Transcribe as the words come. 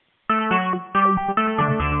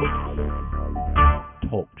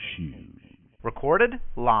recorded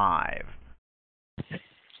live.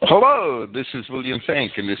 Hello, this is William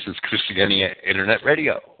Fink, and this is Christiania Internet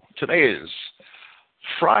Radio. Today is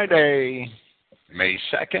Friday, May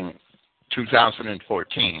 2nd,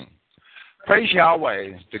 2014. Praise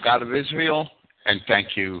Yahweh, the God of Israel, and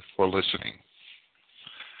thank you for listening.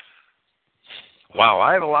 Wow,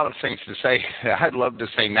 I have a lot of things to say. I'd love to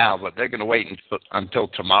say now, but they're going to wait until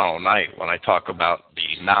tomorrow night when I talk about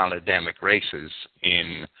the non-Adamic races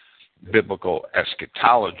in biblical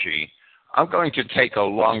eschatology. I'm going to take a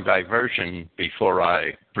long diversion before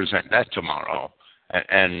I present that tomorrow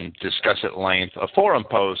and discuss at length a forum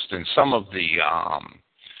post and some of the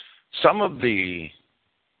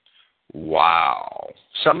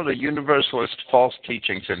universalist false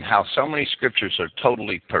teachings and how so many scriptures are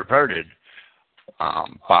totally perverted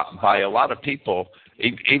by a lot of people,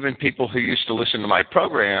 even people who used to listen to my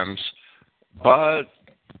programs, but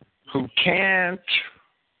who can't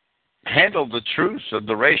handle the truth of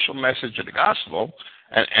the racial message of the gospel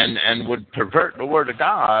and would pervert the word of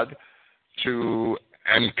God to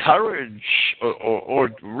encourage, or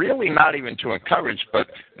really not even to encourage, but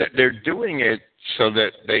that they're doing it so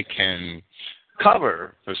that they can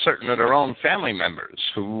cover for certain of their own family members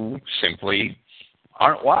who simply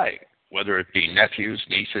aren't white, whether it be nephews,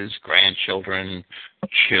 nieces, grandchildren,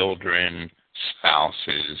 children,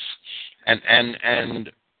 spouses. And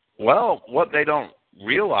well, what they don't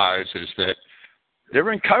realize is that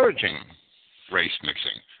they're encouraging race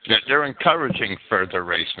mixing, that they're encouraging further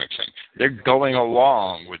race mixing. They're going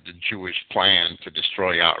along with the Jewish plan to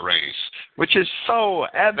destroy our race, which is so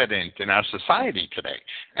evident in our society today.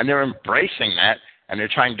 And they're embracing that, and they're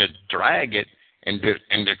trying to drag it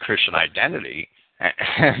into Christian identity.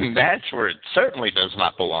 And that's where it certainly does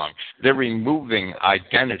not belong. They're removing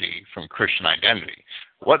identity from Christian identity.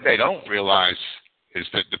 What they don't realize is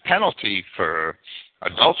that the penalty for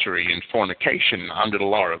adultery and fornication under the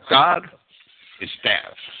law of God is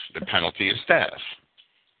death. The penalty is death.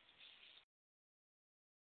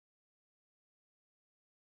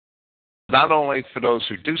 Not only for those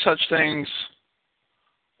who do such things,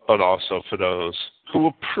 but also for those who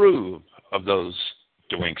approve of those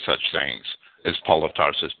doing such things, as Paul of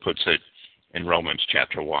Tarsus puts it in Romans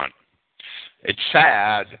chapter 1. It's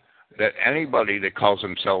sad that anybody that calls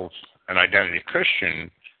himself an identity Christian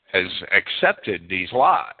has accepted these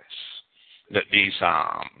lies, that these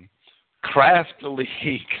craftily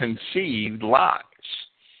conceived lies.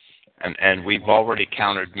 And we've already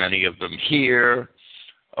countered many of them here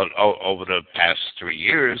over the past 3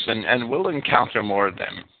 years, and we'll encounter more of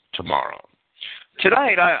them tomorrow.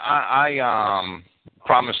 Tonight, I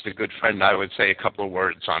promised a good friend I would say a couple of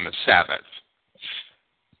words on the Sabbath.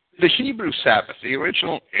 The Hebrew Sabbath, the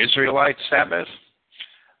original Israelite Sabbath,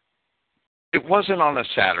 it wasn't on a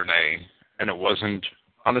Saturday, and it wasn't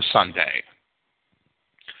on a Sunday.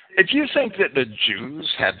 If you think that the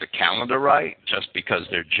Jews had the calendar right just because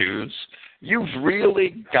they're Jews, you've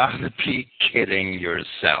really got to be kidding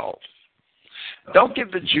yourself. Don't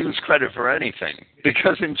give the Jews credit for anything,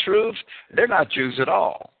 because in truth, they're not Jews at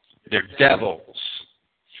all. They're devils.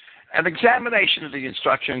 An examination of the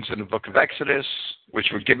instructions in the book of Exodus,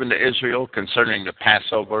 which were given to Israel concerning the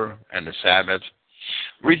Passover and the Sabbath,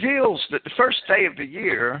 reveals that the first day of the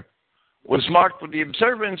year was marked with the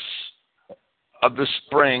observance of the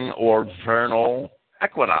spring or vernal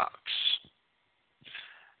equinox.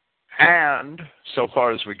 And, so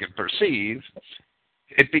far as we can perceive,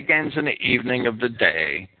 it begins in the evening of the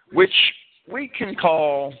day, which we can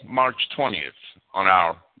call March 20th on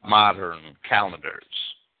our modern calendars.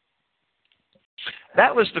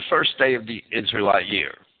 That was the first day of the Israelite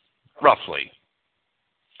year, roughly.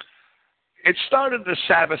 It started the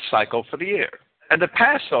Sabbath cycle for the year, and the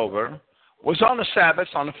Passover was on the Sabbath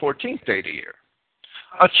on the 14th day of the year.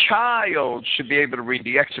 A child should be able to read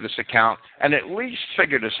the Exodus account and at least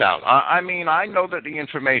figure this out. I mean, I know that the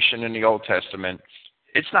information in the Old Testament,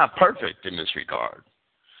 it's not perfect in this regard,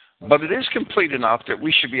 but it is complete enough that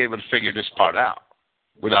we should be able to figure this part out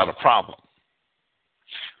without a problem.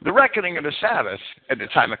 The reckoning of the Sabbath at the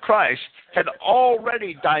time of Christ had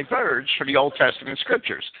already diverged from the Old Testament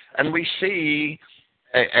scriptures, and we see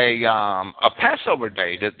a Passover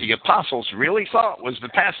day that the apostles really thought was the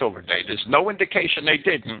Passover day. There's no indication they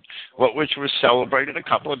didn't, which was celebrated a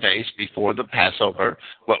couple of days before the Passover,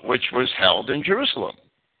 which was held in Jerusalem,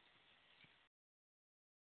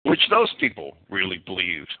 which those people really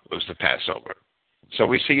believed was the Passover. So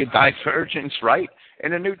we see a divergence right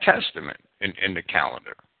in the New Testament in the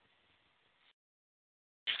calendar.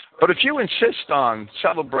 But if you insist on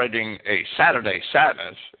celebrating a Saturday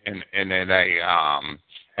Sabbath and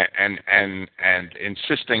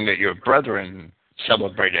insisting that your brethren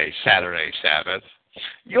celebrate a Saturday Sabbath,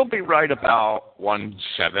 you'll be right about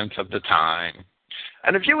 1/7 of the time.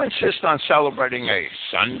 And if you insist on celebrating a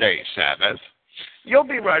Sunday Sabbath, you'll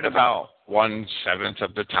be right about 1/7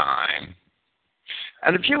 of the time.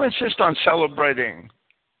 And if you insist on celebrating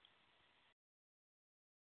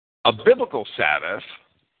a biblical Sabbath,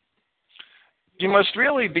 you must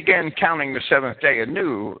really begin counting the seventh day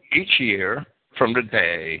anew each year from the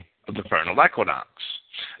day of the vernal equinox,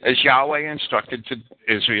 as Yahweh instructed to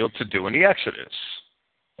Israel to do in the Exodus.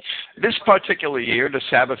 This particular year, the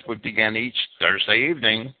Sabbath would begin each Thursday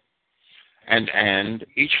evening and end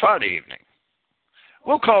each Friday evening.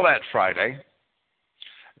 We'll call that Friday.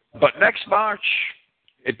 But next March,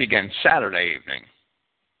 it begins Saturday evening.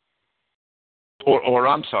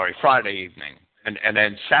 Friday evening and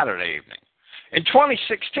ends Saturday evening. In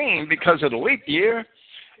 2016, because of the leap year,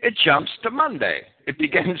 it jumps to Monday. It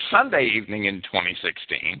begins Sunday evening in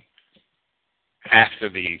 2016, after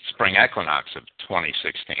the spring equinox of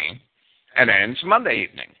 2016, and ends Monday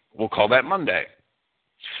evening. We'll call that Monday.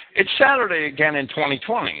 It's Saturday again in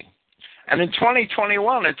 2020, and in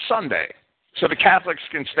 2021, it's Sunday. So the Catholics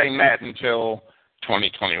can stay mad until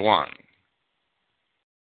 2021.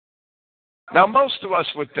 Now, most of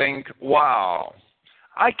us would think, wow,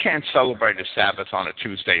 I can't celebrate a Sabbath on a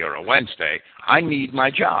Tuesday or a Wednesday. I need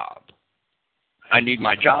my job. I need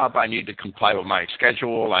my job. I need to comply with my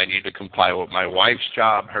schedule. I need to comply with my wife's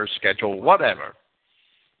job, her schedule, whatever.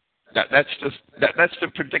 That's the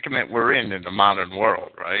predicament we're in the modern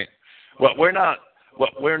world, right? Well, we're not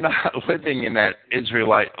living in that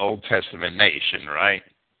Israelite Old Testament nation, right?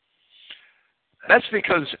 That's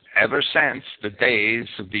because ever since the days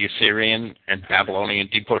of the Assyrian and Babylonian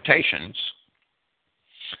deportations,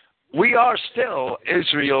 we are still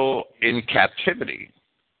Israel in captivity,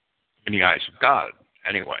 in the eyes of God,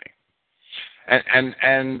 anyway.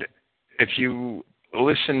 And if you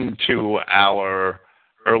listen to our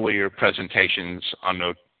earlier presentations on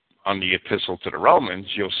the Epistle to the Romans,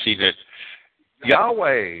 you'll see that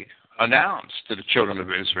Yahweh announced to the children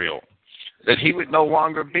of Israel that he would no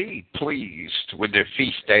longer be pleased with their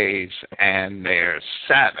feast days and their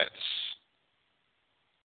Sabbaths.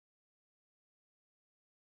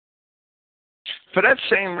 For that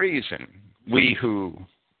same reason, we who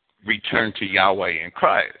return to Yahweh in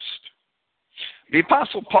Christ, the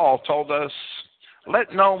Apostle Paul told us,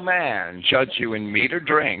 let no man judge you in meat or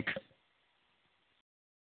drink,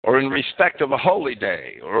 or in respect of a holy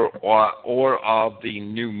day, or of the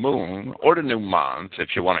new moon, or the new month,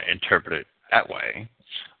 if you want to interpret it that way,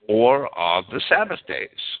 or of the Sabbath days.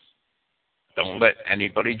 Don't let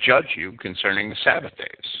anybody judge you concerning the Sabbath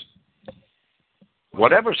days.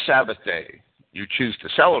 Whatever Sabbath day you choose to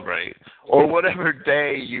celebrate, or whatever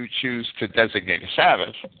day you choose to designate a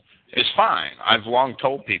Sabbath, is fine. I've long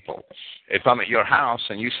told people, if I'm at your house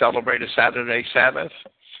and you celebrate a Saturday Sabbath,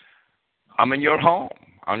 I'm in your home.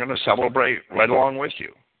 I'm going to celebrate right along with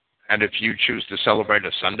you. And if you choose to celebrate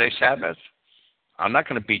a Sunday Sabbath, I'm not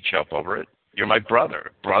going to beat you up over it. You're my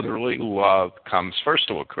brother. Brotherly love comes first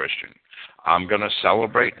to a Christian. I'm going to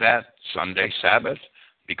celebrate that Sunday Sabbath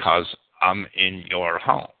because I'm in your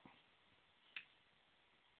home.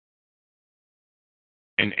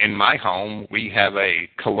 In my home, we have a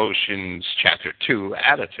Colossians chapter 2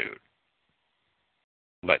 attitude.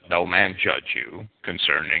 Let no man judge you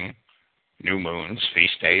concerning new moons,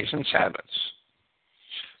 feast days, and Sabbaths.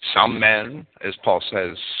 Some men, as Paul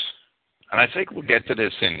says, and I think we'll get to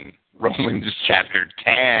this in Romans chapter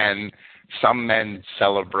 10, some men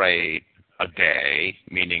celebrate a day,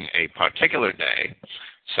 meaning a particular day.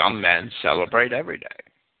 Some men celebrate every day.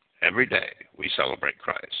 Every day we celebrate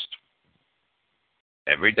Christ.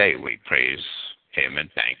 Every day we praise him and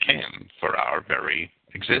thank him for our very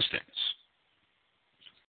existence.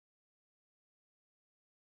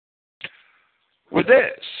 With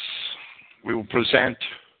this, we will present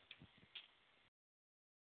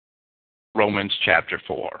Romans chapter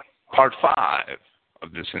 4, part 5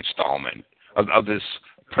 of this installment, of this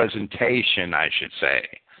presentation, I should say,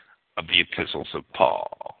 of the epistles of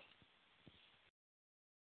Paul.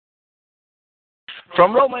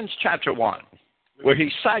 From Romans chapter 1, where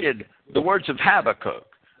he cited the words of Habakkuk,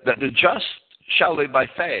 that the just shall live by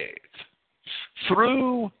faith,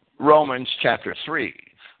 through Romans chapter 3,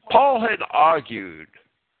 Paul had argued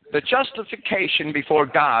that justification before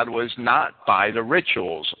God was not by the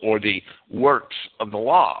rituals or the works of the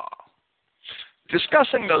law.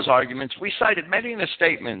 Discussing those arguments, we cited many of the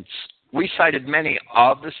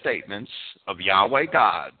statements of Yahweh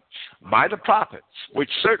God by the prophets, which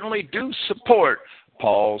certainly do support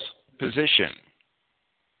Paul's position.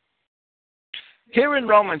 Here in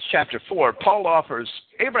Romans chapter 4, Paul offers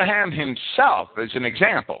Abraham himself as an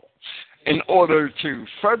example in order to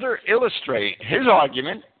further illustrate his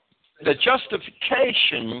argument that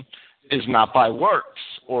justification is not by works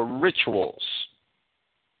or rituals,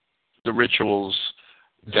 the rituals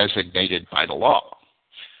designated by the law.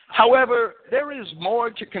 However, there is more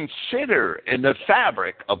to consider in the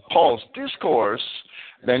fabric of Paul's discourse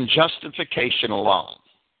than justification alone,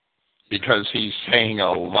 because he's saying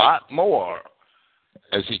a lot more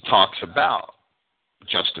as he talks about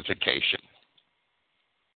justification.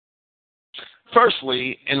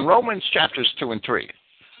 Firstly, in Romans chapters 2 and 3,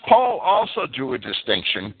 Paul also drew a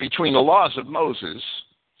distinction between the laws of Moses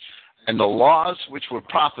and the laws which were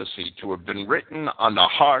prophesied to have been written on the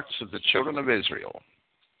hearts of the children of Israel,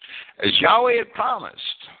 as Yahweh had promised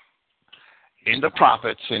in the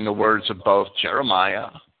prophets in the words of both Jeremiah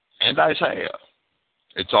and Isaiah.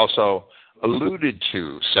 It's also alluded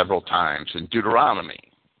to several times in Deuteronomy.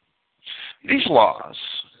 These laws,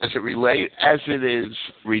 as it is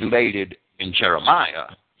related in Jeremiah,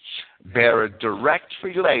 bear a direct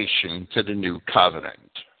relation to the new covenant.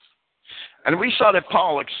 And we saw that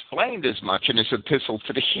Paul explained as much in his epistle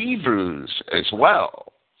to the Hebrews as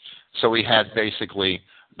well. So he had basically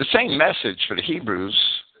the same message for the Hebrews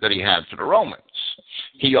that he had for the Romans.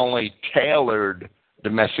 He only tailored the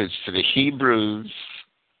message to the Hebrews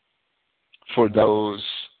for those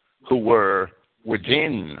who were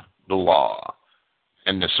within the law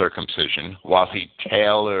and the circumcision, while he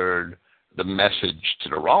tailored the message to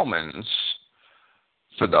the Romans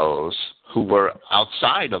for those who were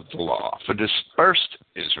outside of the law, for dispersed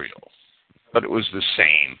Israel. But it was the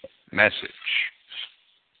same message.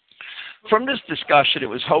 From this discussion, it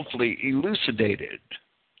was hopefully elucidated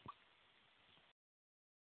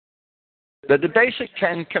that the basic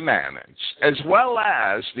Ten Commandments, as well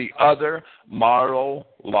as the other moral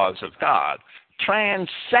laws of God,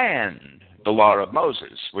 transcend the law of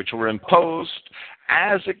Moses, which were imposed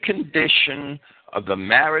as a condition of the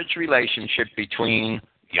marriage relationship between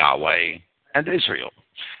Yahweh and Israel.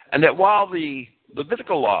 And that while the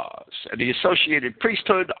Levitical laws and the associated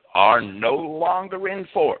priesthood are no longer in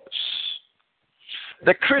force,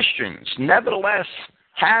 the Christians nevertheless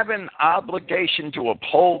have an obligation to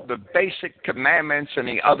uphold the basic commandments and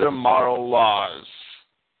the other moral laws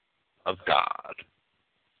of God.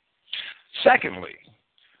 Secondly,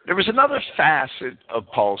 there is another facet of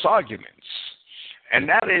Paul's arguments, and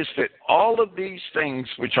that is that all of these things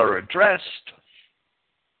which are addressed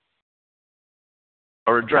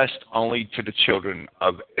only to the children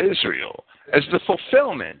of Israel, as the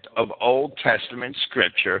fulfillment of Old Testament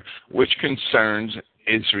scripture which concerns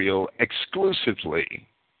Israel exclusively.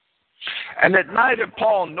 And that neither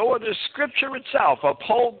Paul nor the scripture itself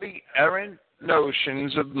uphold the errant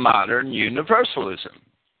notions of modern universalism.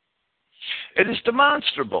 It is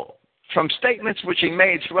demonstrable from statements which he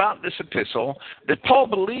made throughout this epistle that Paul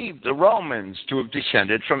believed the Romans to have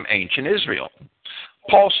descended from ancient Israel.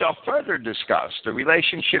 Paul shall further discuss the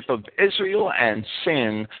relationship of Israel and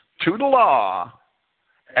sin to the law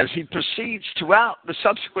as he proceeds throughout the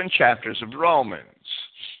subsequent chapters of Romans.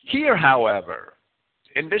 Here, however,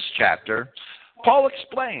 in this chapter, Paul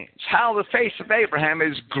explains how the faith of Abraham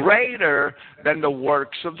is greater than the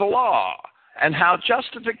works of the law, and how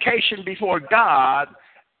justification before God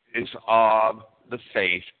is of the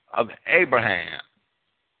faith of Abraham.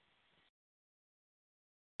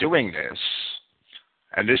 Doing this,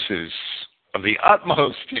 and this is of the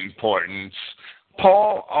utmost importance,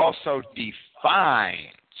 Paul also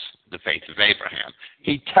defines the faith of Abraham.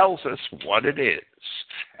 He tells us what it is,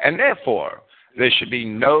 and therefore there should be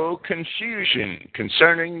no confusion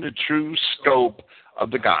concerning the true scope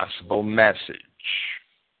of the gospel message.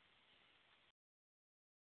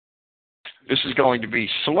 This is going to be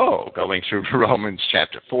slow going through Romans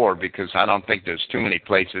chapter 4, because I don't think there's too many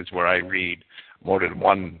places where I read more than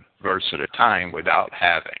one verse at a time without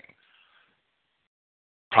having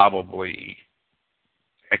probably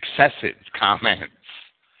excessive comments.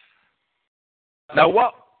 Now,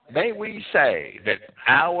 what may we say that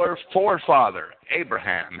our forefather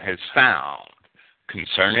Abraham has found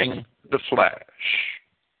concerning the flesh?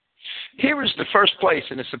 Here is the first place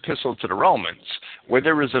in this epistle to the Romans where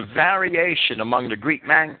there is a variation amongst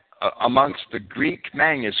the Greek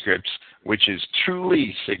manuscripts which is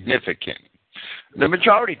truly significant. The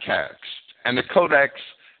majority text and the Codex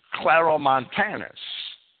Claromontanus,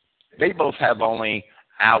 they both have only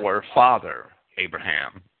our father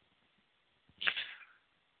Abraham.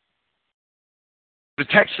 The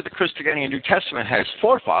text of the Christogenea New Testament has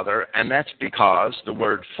forefather, and that's because the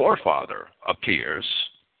word forefather appears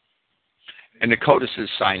in the Codices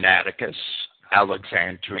Sinaiticus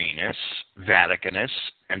Alexandrinus, Vaticanus,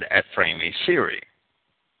 and Ephraemi Syri.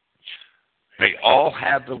 They all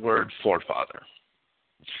have the word forefather.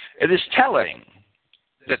 It is telling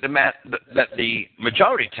that the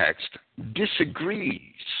majority text disagrees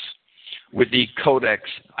with the Codex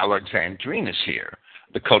Alexandrinus here.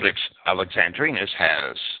 The Codex Alexandrinus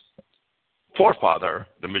has forefather.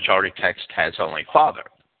 The majority text has only father.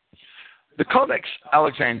 The Codex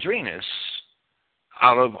Alexandrinus,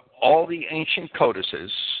 out of all the ancient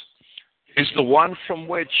codices, is the one from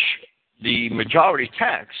which the majority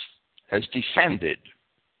text has descended,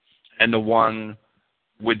 and the one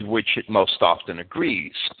with which it most often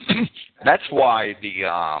agrees. That's why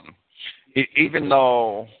even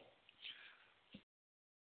though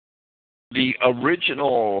the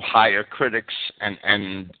original higher critics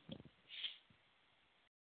and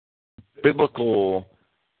biblical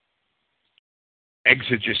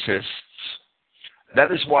exegetists,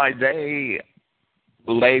 that is why they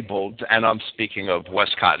labeled, and I'm speaking of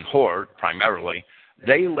Westcott and Hort primarily,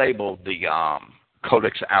 they labeled the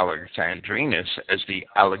Codex Alexandrinus as the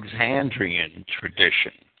Alexandrian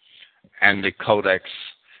tradition, and the Codex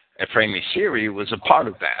Ephraemi Syri was a part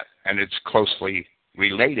of that, and it's closely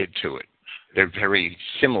related to it. They're very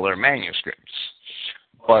similar manuscripts.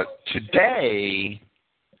 But today,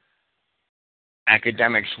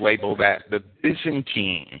 academics label that the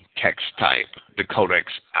Byzantine text type, the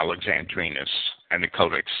Codex Alexandrinus and the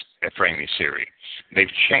Codex Ephraemi Syri. They've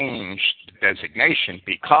changed the designation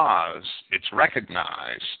because it's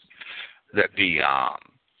recognized that the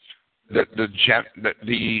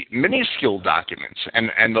minuscule documents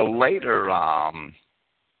and the later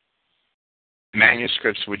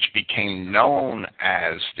manuscripts which became known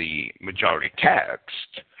as the majority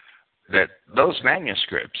text, that those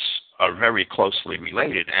manuscripts are very closely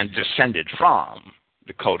related and descended from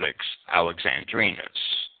the Codex Alexandrinus.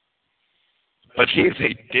 But here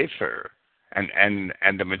they differ, and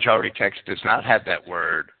the majority text does not have that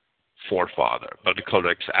word forefather, but the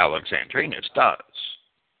Codex Alexandrinus does.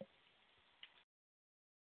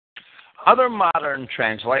 Other modern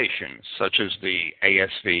translations, such as the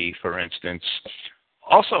ASV, for instance,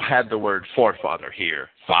 also had the word forefather here,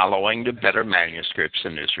 following the better manuscripts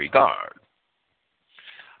in this regard.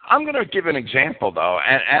 I'm going to give an example, though,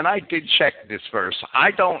 and I did check this verse.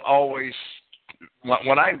 I don't always,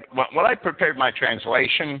 when I prepared my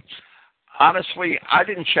translation, honestly, I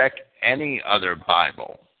didn't check any other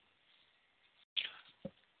Bible.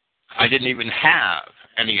 I didn't even have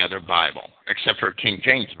any other Bible except for King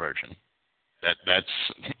James Version.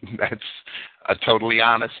 That's a totally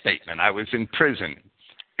honest statement. I was in prison.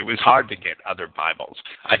 It was hard to get other Bibles.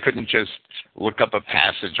 I couldn't just look up a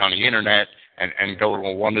passage on the internet and go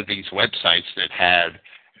to one of these websites that had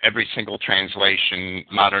every single translation,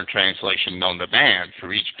 modern translation known to man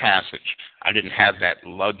for each passage. I didn't have that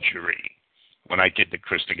luxury when I did the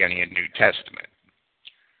Christogenea New Testament.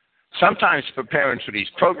 Sometimes preparing for these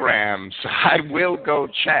programs, I will go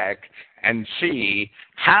check and see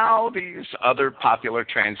how these other popular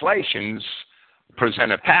translations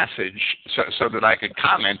present a passage so that I could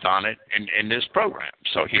comment on it in this program.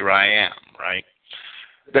 So here I am, right?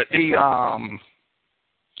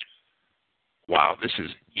 Wow, this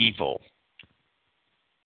is evil.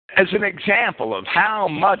 As an example of how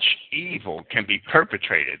much evil can be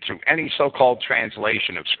perpetrated through any so-called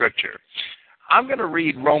translation of Scripture, I'm going to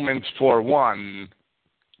read Romans 4:1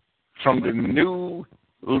 from the New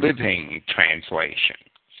Living Translation.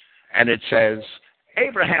 And it says,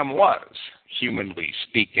 Abraham was, humanly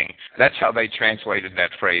speaking. That's how they translated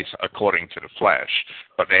that phrase, according to the flesh.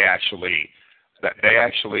 But they actually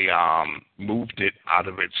moved it out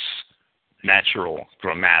of its natural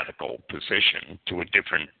grammatical position to a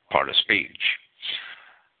different part of speech.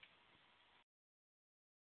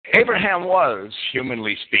 Abraham was,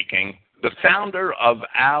 humanly speaking, the founder of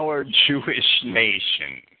our Jewish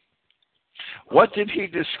nation. What did he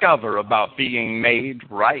discover about being made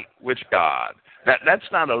right with God?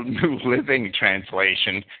 That's not a New Living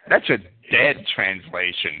Translation. That's a dead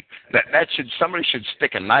translation. Somebody should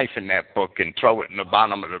stick a knife in that book and throw it in the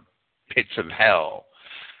bottom of the pits of hell.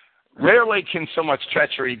 Rarely can so much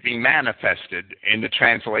treachery be manifested in the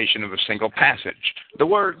translation of a single passage. The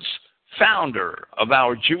words founder of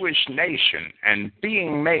our Jewish nation and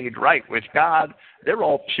being made right with God, they're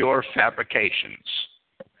all pure fabrications.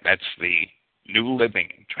 That's the New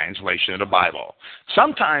Living Translation of the Bible.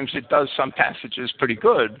 Sometimes it does some passages pretty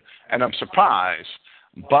good, and I'm surprised,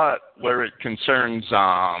 but where it concerns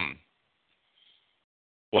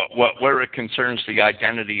where it concerns the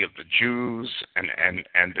identity of the Jews and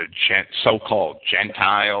the so-called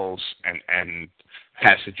Gentiles and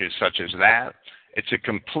passages such as that, It's a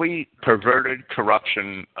complete perverted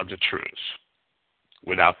corruption of the truth,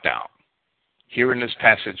 without doubt. Here in this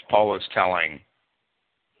passage, Paul is telling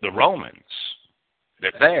the Romans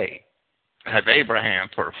that they have Abraham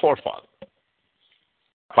for a forefather.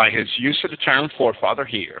 By his use of the term forefather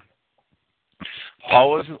here,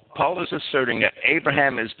 Paul is asserting that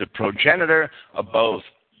Abraham is the progenitor of both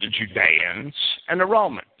the Judeans and the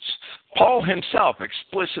Romans. Paul himself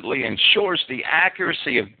explicitly ensures the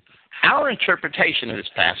accuracy of our interpretation of this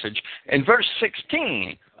passage in verse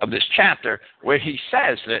 16 of this chapter, where he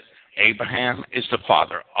says that Abraham is the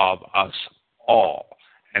father of us all.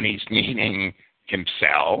 And he's meaning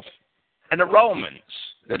himself and the Romans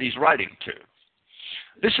that he's writing to.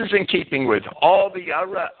 This is in keeping with all the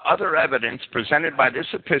other evidence presented by this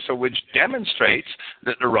epistle, which demonstrates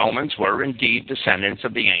that the Romans were indeed descendants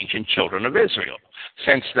of the ancient children of Israel,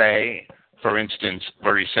 since they, for instance,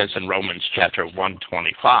 where he says in Romans chapter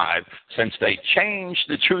 125, since they changed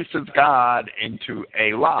the truth of God into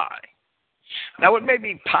a lie. Now, it may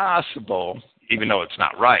be possible, even though it's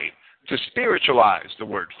not right, to spiritualize the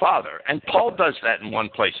word father, and Paul does that in one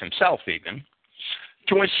place himself even,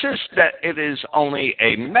 to insist that it is only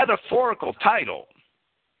a metaphorical title.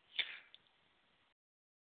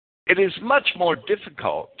 It is much more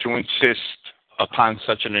difficult to insist upon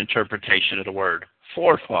such an interpretation of the word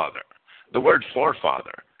forefather. The word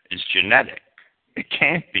forefather is genetic. It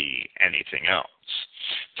can't be anything else.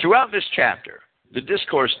 Throughout this chapter, the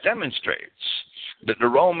discourse demonstrates that the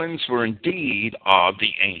Romans were indeed of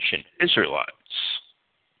the ancient Israelites.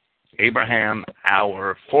 Abraham,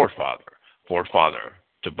 our forefather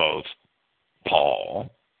to both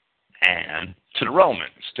Paul and to the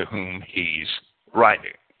Romans, to whom he's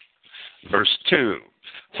writing. Verse 2,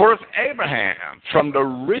 for if Abraham, from the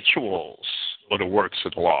rituals or the works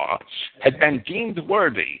of the law, had been deemed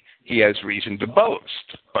worthy, he has reason to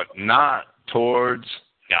boast, but not towards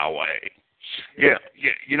Yahweh.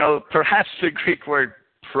 Perhaps the Greek word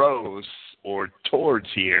pros or towards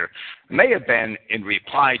here may have been in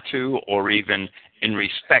reply to or even in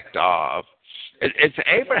respect of. If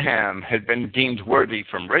Abraham had been deemed worthy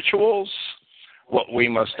from rituals, what we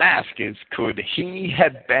must ask is, could he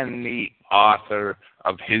have been the author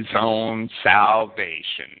of his own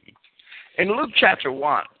salvation? In Luke chapter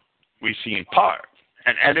 1, we see in part,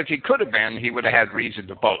 and if he could have been, he would have had reason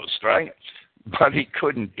to boast, right? But he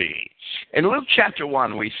couldn't be. In Luke chapter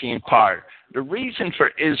 1, we see in part the reason for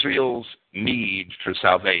Israel's need for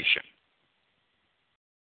salvation.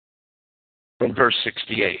 From verse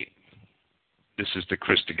 68. This is the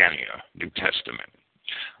Christogenea, New Testament.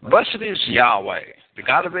 Blessed is Yahweh, the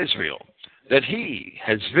God of Israel, that he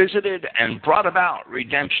has visited and brought about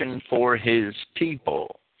redemption for his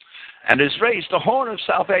people, and has raised a horn of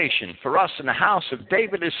salvation for us in the house of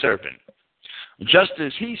David his servant, just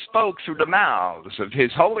as he spoke through the mouths of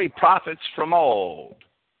his holy prophets from old.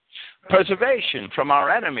 Preservation from our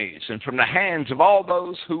enemies and from the hands of all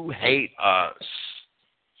those who hate us,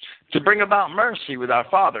 to bring about mercy with our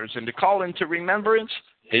fathers, and to call into remembrance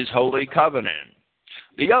his holy covenant,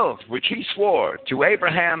 the oath which he swore to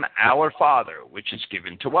Abraham our father, which is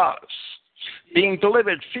given to us, being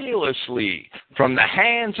delivered fearlessly from the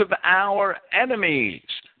hands of our enemies,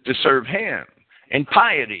 to serve him in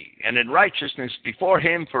piety and in righteousness before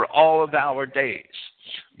him for all of our days.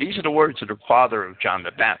 These are the words of the father of John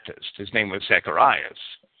the Baptist. His name was Zacharias.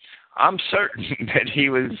 I'm certain that he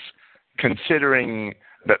was considering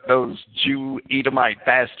that those Jew Edomite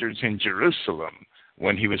bastards in Jerusalem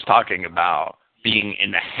when he was talking about being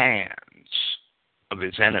in the hands of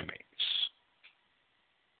his enemies.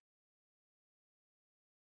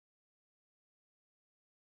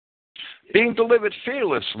 Being delivered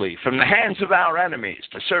fearlessly from the hands of our enemies,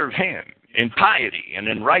 to serve him in piety and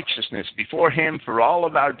in righteousness before him for all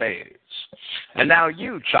of our days. And now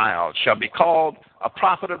you, child, shall be called a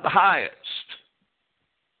prophet of the highest,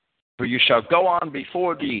 for you shall go on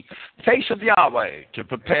before the face of Yahweh to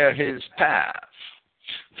prepare his path,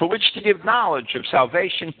 for which to give knowledge of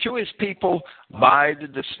salvation to his people by the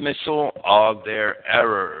dismissal of their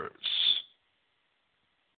errors.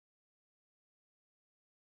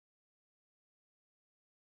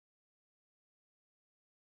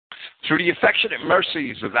 Through the affectionate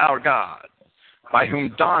mercies of our God, by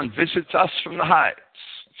whom dawn visits us from the heights,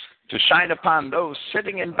 to shine upon those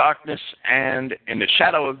sitting in darkness and in the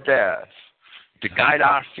shadow of death, to guide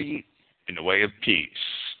our feet in the way of peace.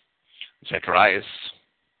 Zacharias,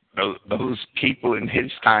 those people in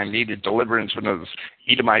his time needed deliverance from those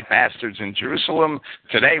Edomite bastards in Jerusalem.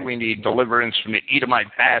 Today we need deliverance from the Edomite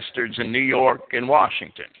bastards in New York and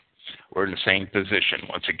Washington. We're in the same position,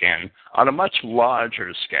 once again, on a much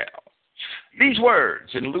larger scale. These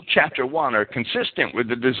words in Luke chapter 1 are consistent with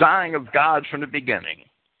the design of God from the beginning.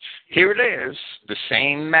 Here it is, the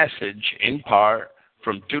same message in part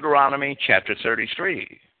from Deuteronomy chapter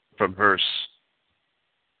 33, from verse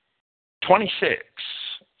 26.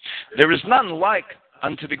 There is none like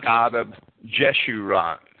unto the God of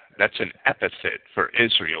Jeshurun. That's an epithet for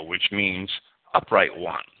Israel, which means upright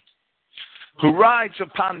one, who rides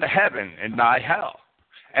upon the heaven in thy help,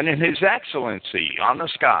 and in his excellency on the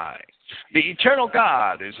sky. The eternal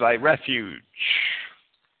God is thy refuge,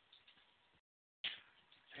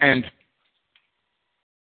 and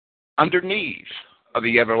underneath of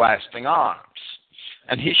the everlasting arms.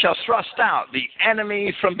 And he shall thrust out the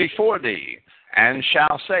enemy from before thee, and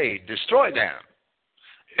shall say, destroy them.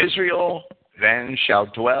 Israel then shall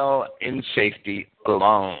dwell in safety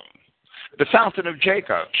alone. The fountain of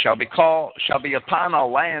Jacob shall be upon a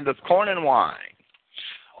land of corn and wine.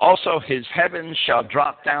 Also his heavens shall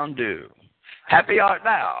drop down dew. Happy art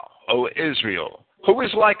thou, O Israel, who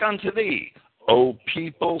is like unto thee, O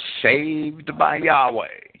people saved by Yahweh,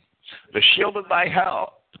 the shield of thy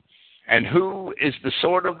help, and who is the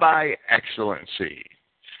sword of thy excellency.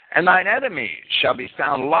 And thine enemies shall be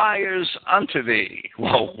found liars unto thee.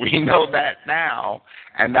 Well, we know that now.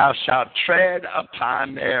 And thou shalt tread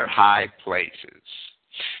upon their high places.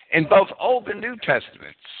 In both Old and New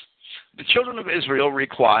Testaments, the children of Israel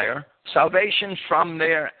require salvation from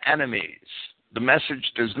their enemies. The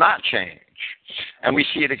message does not change. And we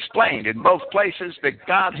see it explained in both places that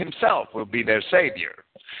God himself will be their Savior.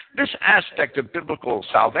 This aspect of biblical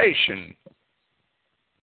salvation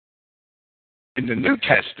in the New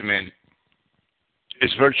Testament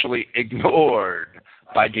is virtually ignored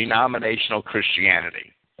by denominational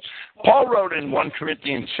Christianity. Paul wrote in 1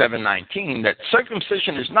 Corinthians 7:19 that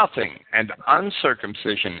circumcision is nothing and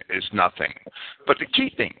uncircumcision is nothing, but the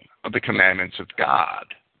keeping of the commandments of God.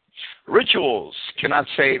 Rituals cannot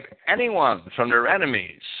save anyone from their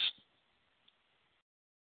enemies.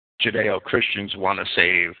 Judeo-Christians want to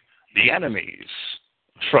save the enemies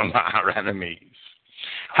from our enemies.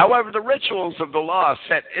 However, the rituals of the law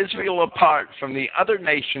set Israel apart from the other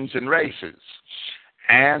nations and races,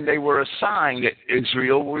 and they were a sign that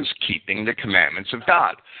Israel was keeping the commandments of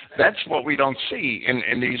God. That's what we don't see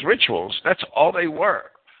in these rituals. That's all they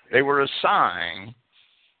were. They were a sign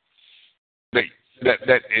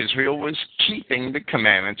that Israel was keeping the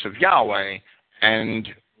commandments of Yahweh and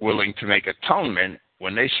willing to make atonement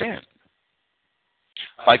when they sinned.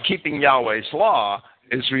 By keeping Yahweh's law,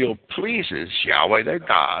 Israel pleases Yahweh their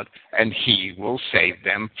God, and he will save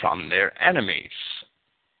them from their enemies.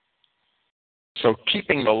 So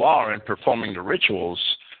keeping the law and performing the rituals,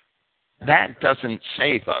 that doesn't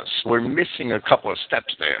save us. We're missing a couple of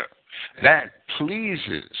steps there. That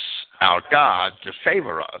pleases our God to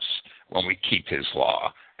favor us when we keep his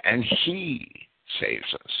law, and he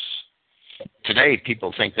saves us. Today,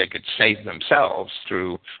 people think they could save themselves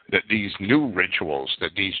through these new rituals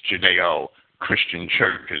that these Judeo-Christian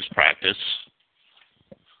churches practice.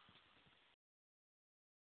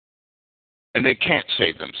 And they can't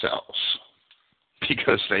save themselves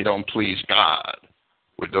because they don't please God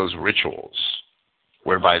with those rituals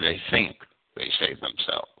whereby they think they save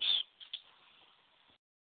themselves.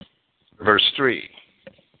 Verse 3.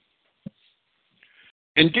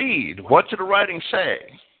 Indeed, what did the writing say?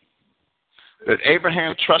 That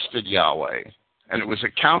Abraham trusted Yahweh, and it was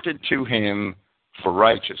accounted to him for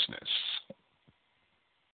righteousness.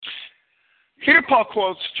 Here Paul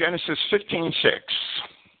quotes Genesis 15:6.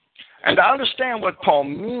 And to understand what Paul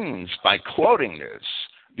means by quoting this,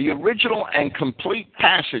 the original and complete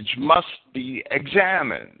passage must be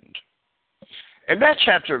examined. In that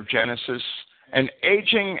chapter of Genesis, an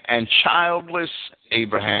aging and childless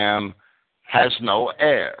Abraham has no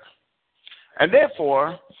heir. And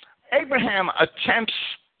therefore, Abraham attempts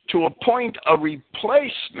to appoint a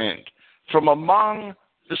replacement from among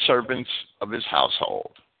the servants of his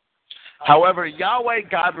household. However, Yahweh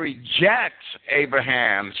God rejects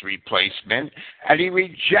Abraham's replacement, and he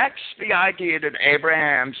rejects the idea that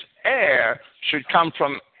Abraham's heir should come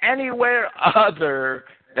from anywhere other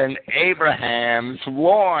than Abraham's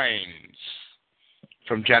loins.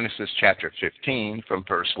 From Genesis chapter 15, from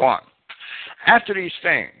verse 1. After these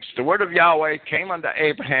things, the word of Yahweh came unto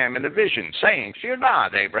Abraham in a vision, saying, Fear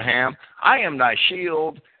not, Abraham, I am thy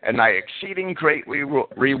shield and thy exceeding great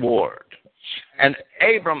reward. And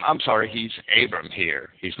he's Abram here.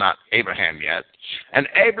 He's not Abraham yet. And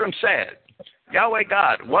Abram said, Yahweh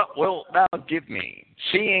God, what wilt thou give me,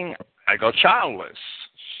 seeing I go childless?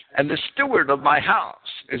 And the steward of my house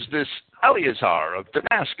is this Eleazar of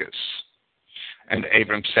Damascus. And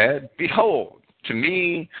Abram said, Behold, to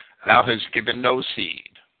me thou hast given no seed,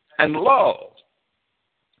 And lo,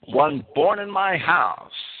 one born in my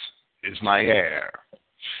house is my heir.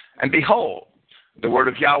 And behold, the word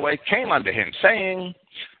of Yahweh came unto him, saying,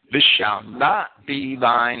 This shall not be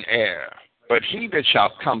thine heir, but he that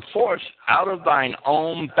shall come forth out of thine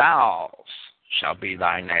own bowels shall be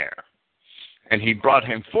thine heir. And he brought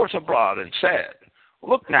him forth abroad and said,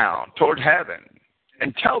 Look now toward heaven,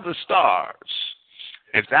 and tell the stars,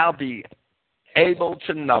 if thou be able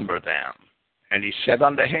to number them. And he said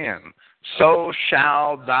unto him, So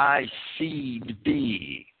shall thy seed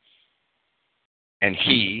be. And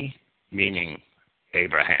he, meaning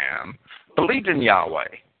Abraham, believed in Yahweh,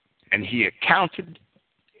 and he accounted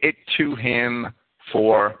it to him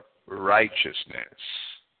for righteousness.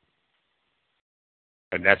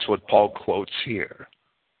 And that's what Paul quotes here,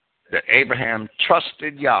 that Abraham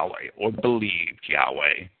trusted Yahweh or believed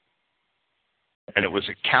Yahweh, and it was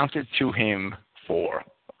accounted to him for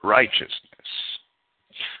righteousness.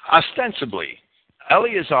 Ostensibly,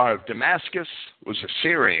 Eleazar of Damascus was a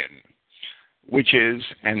Syrian, which is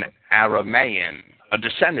an Aramaean, a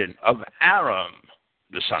descendant of Aram,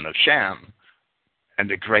 the son of Shem, and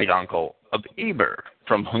the great uncle of Eber,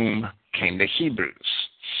 from whom came the Hebrews.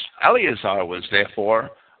 Eleazar was therefore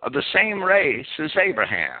of the same race as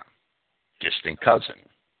Abraham, distant cousin.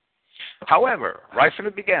 However, right from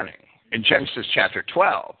the beginning, in Genesis chapter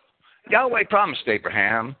 12, Yahweh promised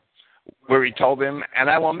Abraham, where he told him, And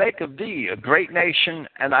I will make of thee a great nation,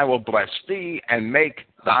 and I will bless thee, and make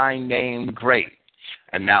thy name great,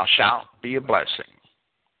 and thou shalt be a blessing.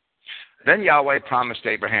 Then Yahweh promised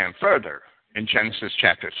Abraham further, in Genesis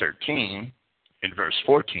chapter 13, in verse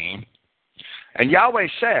 14, And Yahweh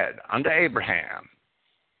said unto Abraham,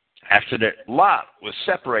 after that Lot was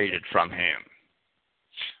separated from him,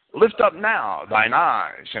 Lift up now thine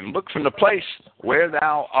eyes, and look from the place where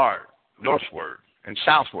thou art, northward, and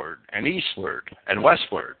southward, and eastward, and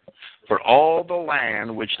westward. For all the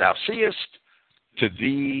land which thou seest, to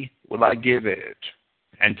thee will I give it,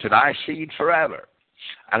 and to thy seed forever.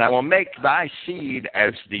 And I will make thy seed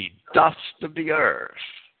as the dust of the earth,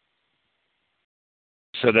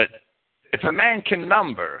 so that if a man can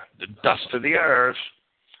number the dust of the earth,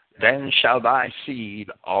 then shall thy seed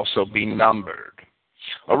also be numbered.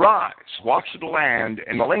 Arise, walk through the land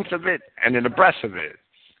in the length of it and in the breadth of it,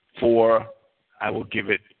 for I will give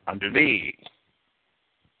it unto thee.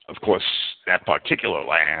 Of course, that particular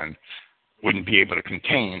land wouldn't be able to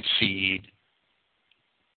contain seed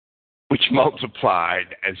which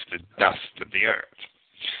multiplied as the dust of the earth.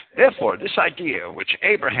 Therefore, this idea which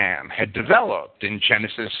Abraham had developed in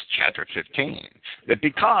Genesis chapter 15, that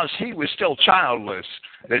because he was still childless,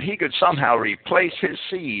 that he could somehow replace his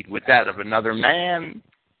seed with that of another man,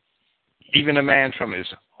 even a man from his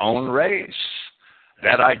own race,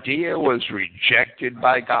 that idea was rejected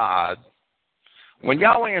by God when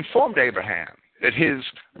Yahweh informed Abraham that his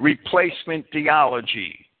replacement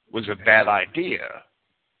theology was a bad idea,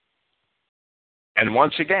 and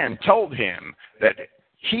once again told him that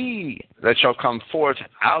he that shall come forth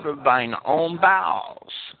out of thine own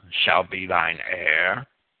bowels shall be thine heir,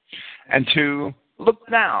 and to look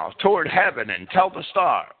now toward heaven and tell the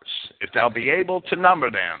stars, if thou be able to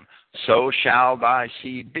number them, so shall thy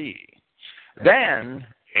seed be. Then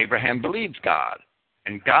Abraham believed God,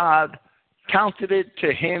 and God counted it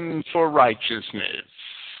to him for righteousness.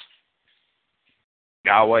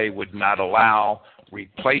 Yahweh would not allow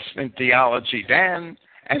replacement theology then,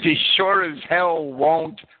 and he sure as hell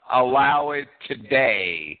won't allow it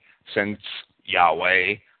today, since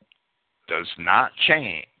Yahweh does not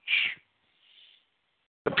change.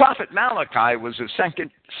 The prophet Malachi was a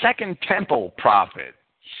second temple prophet.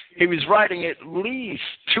 He was writing at least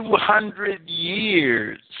 200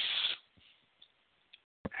 years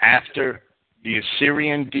after the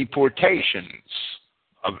Assyrian deportations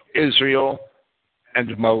of Israel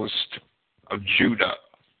and most of Judah.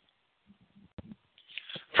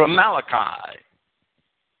 From Malachi,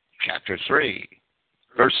 chapter 3,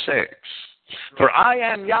 verse 6, For I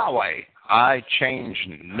am Yahweh, I change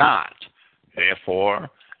not. Therefore,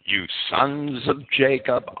 you sons of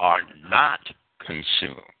Jacob are not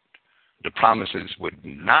consumed. The promises would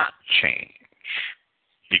not change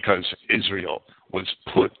because Israel was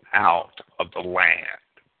put out of the land.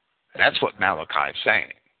 That's what Malachi is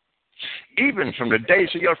saying. Even from the days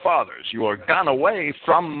of your fathers, you are gone away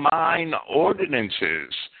from mine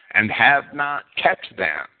ordinances, and have not kept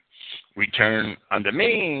them. Return unto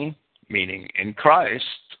me, meaning in Christ.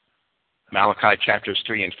 Malachi chapters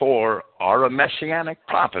 3 and 4 are a messianic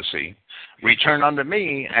prophecy. Return unto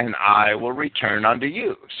me, and I will return unto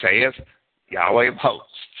you, saith Yahweh of hosts.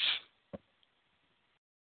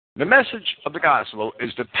 The message of the gospel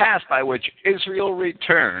is the path by which Israel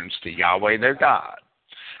returns to Yahweh their God.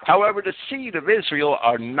 However, the seed of Israel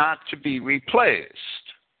are not to be replaced.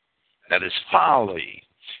 That is folly.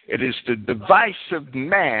 It is the device of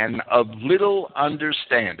man of little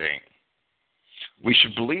understanding. We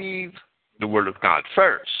should believe the word of God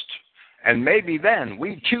first, and maybe then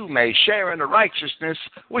we too may share in the righteousness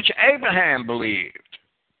which Abraham believed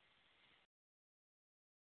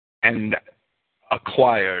and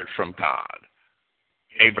acquired from God.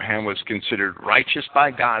 Abraham was considered righteous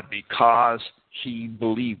by God because he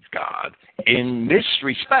believed God. In this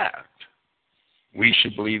respect, we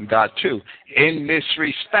should believe God too. In this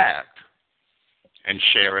respect, and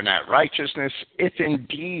share in that righteousness, if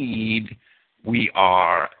indeed we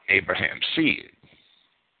are Abraham's seed.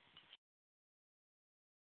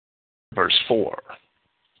 Verse 4.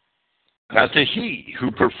 Now to he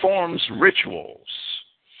who performs rituals,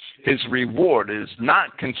 his reward is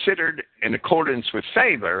not considered in accordance with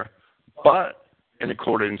favor, but in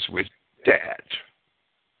accordance with debt.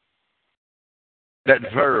 That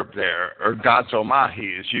verb there,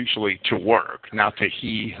 ergazomahi, is usually to work. Now to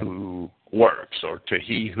he who works, or to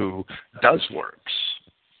he who does works,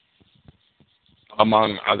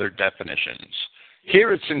 among other definitions.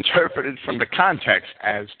 Here it's interpreted from the context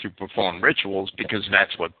as to perform rituals because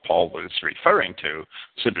that's what Paul was referring to,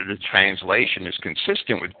 so that the translation is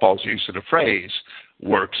consistent with Paul's use of the phrase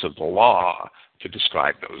works of the law to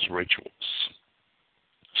describe those rituals.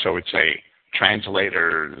 So it's a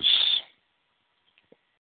translator's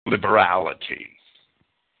liberality.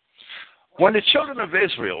 When the children of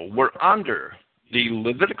Israel were under the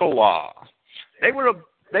Levitical law, they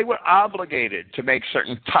were obligated to make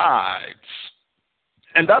certain tithes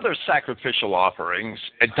and other sacrificial offerings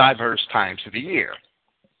at diverse times of the year.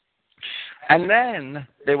 And then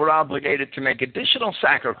they were obligated to make additional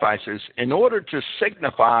sacrifices in order to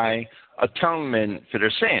signify atonement for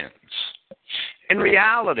their sins. In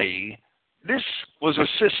reality, this was a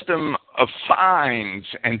system of fines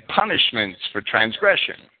and punishments for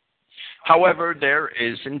transgression. However, there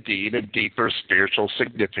is indeed a deeper spiritual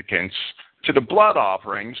significance to the blood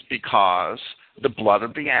offerings because the blood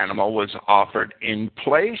of the animal was offered in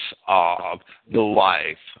place of the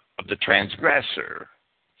life of the transgressor,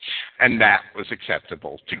 and that was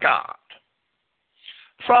acceptable to God.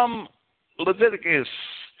 From Leviticus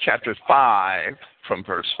chapter 5, from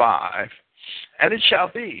verse 5, and it shall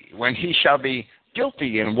be, when he shall be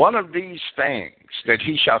guilty in one of these things, that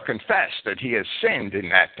he shall confess that he has sinned in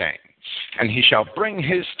that thing, and he shall bring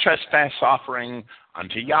his trespass offering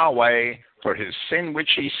unto Yahweh for his sin which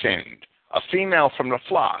he sinned, a female from the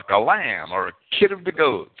flock, a lamb, or a kid of the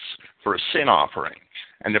goats, for a sin offering.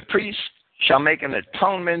 And the priest shall make an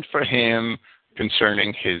atonement for him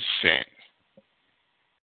concerning his sin.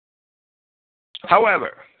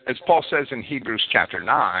 However, as Paul says in Hebrews chapter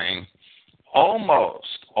 9,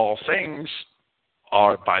 almost all things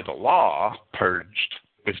are by the law purged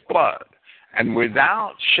with blood. And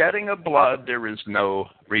without shedding of blood, there is no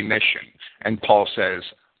remission. And Paul says,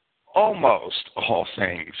 almost all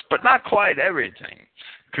things, but not quite everything,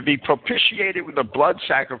 could be propitiated with a blood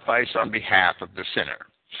sacrifice on behalf of the sinner.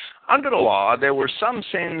 Under the law, there were some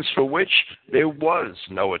sins for which there was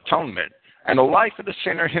no atonement, and the life of the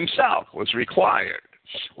sinner himself was required.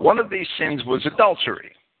 One of these sins was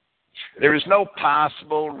adultery. There is no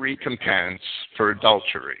possible recompense for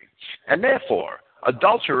adultery, and therefore,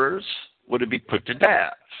 adulterers were to be put to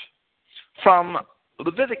death. From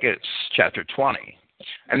Leviticus chapter 20,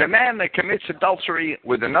 and the man that commits adultery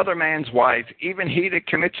with another man's wife, even he that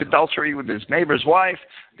commits adultery with his neighbor's wife,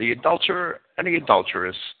 the adulterer and the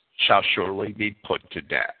adulteress shall surely be put to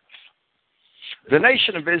death. The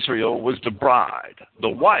nation of Israel was the bride, the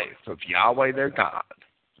wife of Yahweh their God.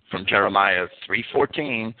 From Jeremiah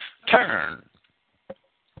 3:14, turn,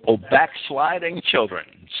 O backsliding children,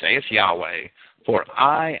 saith Yahweh, for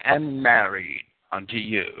I am married unto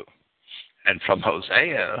you. And from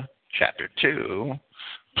Hosea chapter 2,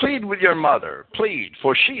 plead with your mother, plead,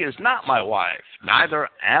 for she is not my wife, neither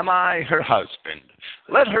am I her husband.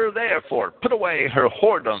 Let her therefore put away her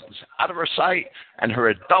whoredoms out of her sight, and her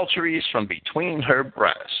adulteries from between her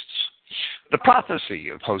breasts. The prophecy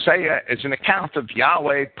of Hosea is an account of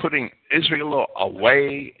Yahweh putting Israel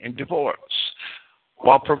away in divorce,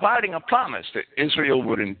 while providing a promise that Israel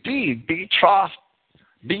would indeed be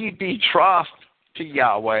betrothed to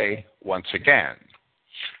Yahweh once again.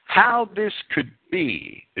 How this could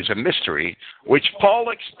be is a mystery which Paul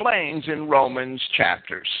explains in Romans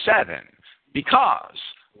chapter 7, because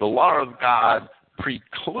the law of God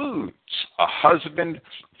precludes a husband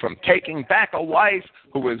from taking back a wife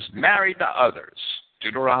who is married to others.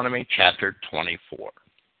 Deuteronomy chapter 24.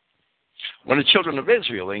 When the children of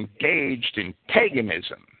Israel engaged in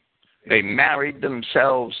paganism, they married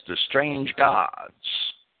themselves to strange gods.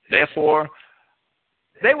 Therefore,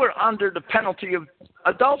 they were under the penalty of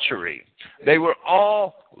adultery. They were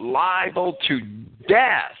all liable to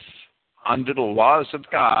death under the laws of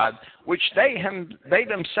God, which they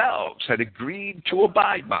themselves had agreed to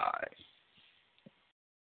abide by.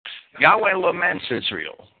 Yahweh laments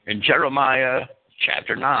Israel in Jeremiah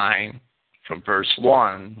chapter 9 from verse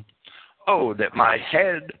 1. Oh, that my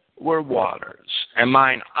head were waters, and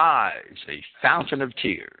mine eyes a fountain of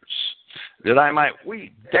tears, that I might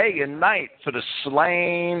weep day and night for the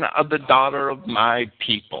slain of the daughter of my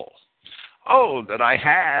people. Oh, that I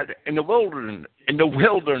had in the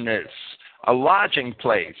wilderness a lodging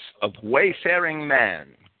place of wayfaring men,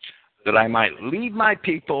 that I might leave my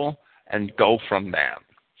people and go from them,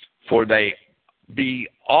 for they be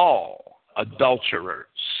all adulterers,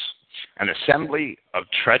 an assembly of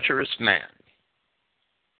treacherous men.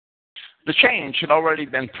 The change had already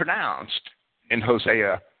been pronounced in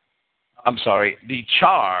the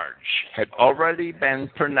charge had already been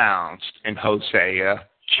pronounced in Hosea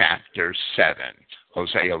chapter 7.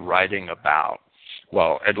 Hosea writing about,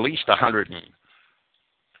 at least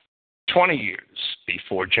 120 years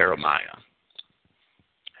before Jeremiah.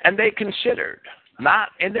 And they considered, not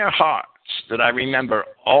in their hearts, that I remember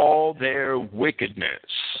all their wickedness.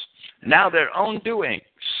 Now their own doings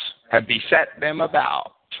have beset them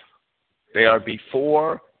about. They are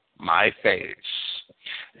before my face.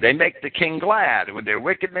 They make the king glad with their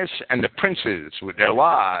wickedness and the princes with their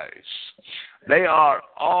lies. They are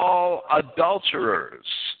all adulterers,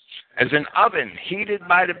 as an oven heated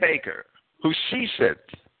by the baker, who ceaseth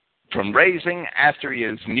from raising after he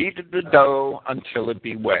has kneaded the dough until it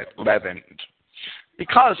be leavened.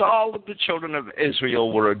 Because all of the children of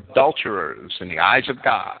Israel were adulterers in the eyes of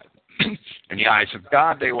God. In the eyes of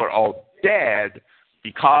God, they were all dead,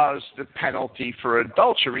 because the penalty for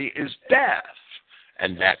adultery is death,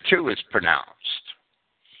 and that too is pronounced.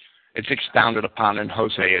 It's expounded upon in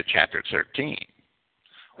Hosea chapter 13.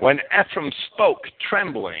 When Ephraim spoke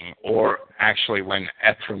trembling, or actually when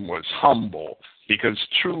Ephraim was humble, because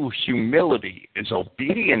true humility is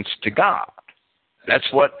obedience to God.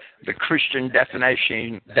 That's what the Christian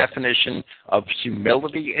definition of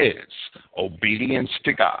humility is, obedience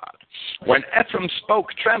to God. When Ephraim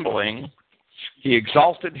spoke trembling, he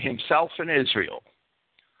exalted himself in Israel.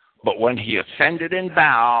 But when he offended in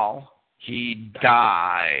Baal, he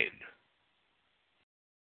died.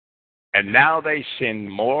 And now they sin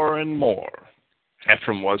more and more.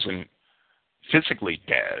 Ephraim wasn't physically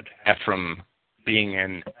dead. Ephraim being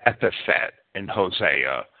an epithet in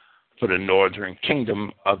Hosea for the northern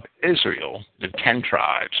kingdom of Israel, the 10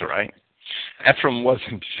 tribes, right? Ephraim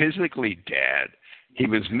wasn't physically dead. He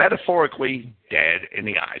was metaphorically dead in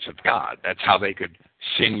the eyes of God. That's how they could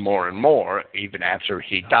sin more and more even after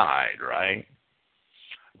he died, right?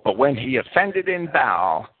 But when he offended in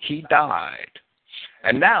Baal, he died.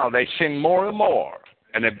 And now they sin more and more,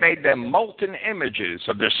 and have made them molten images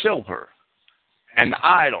of their silver and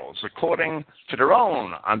idols according to their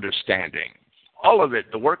own understanding. All of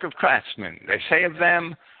it, the work of craftsmen. They say of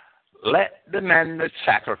them, let the men that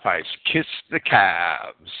sacrifice kiss the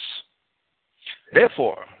calves.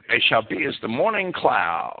 Therefore, they shall be as the morning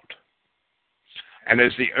cloud, and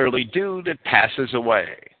as the early dew that passes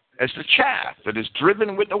away, as the chaff that is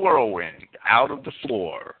driven with the whirlwind out of the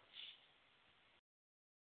floor,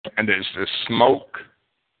 and as the smoke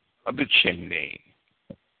of the chimney.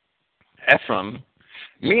 Ephraim,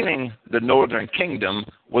 meaning the northern kingdom,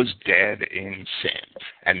 was dead in sin.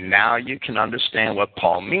 And now you can understand what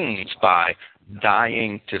Paul means by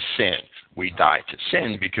dying to sin. We die to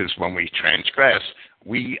sin because when we transgress,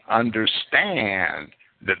 we understand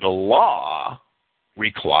that the law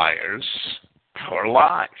requires our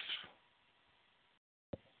life.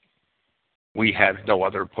 We have no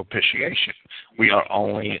other propitiation. We are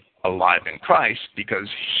only alive in Christ because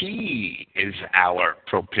he is our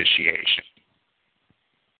propitiation.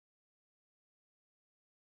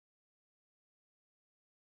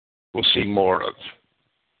 We'll see more of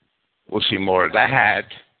that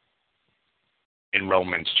in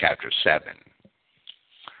Romans chapter 7.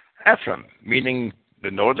 Ephraim, meaning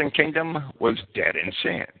the northern kingdom, was dead in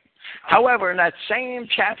sin. However, in that same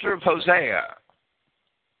chapter of Hosea,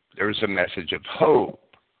 there is a message of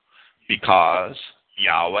hope because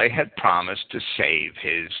Yahweh had promised to save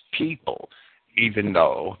his people, even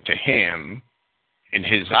though to him, in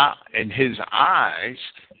his eyes,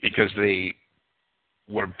 because they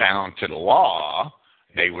were bound to the law,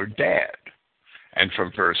 they were dead. And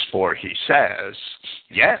from verse 4 he says,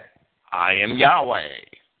 yet I am Yahweh,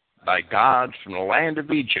 thy God from the land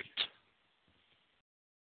of Egypt.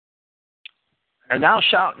 And thou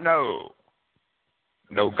shalt know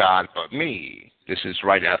no God but me. This is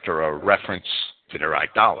right after a reference to their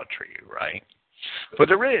idolatry, right? For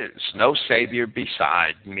there is no Savior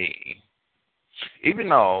beside me. Even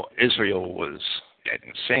though Israel was dead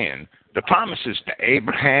in sin, the promises to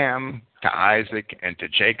Abraham, to Isaac, and to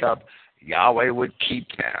Jacob, Yahweh would keep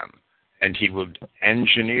them, and he would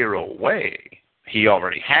engineer a way. He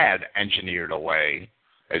already had engineered a way,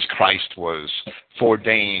 as Christ was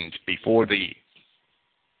foreordained before the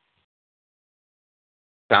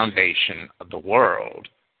foundation of the world.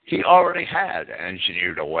 He already had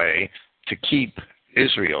engineered a way to keep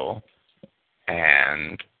Israel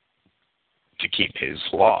and to keep his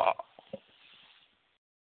law.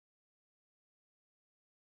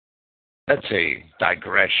 That's a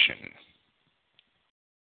digression.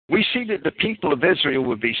 We see that the people of Israel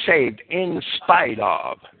would be saved in spite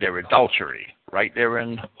of their adultery, right there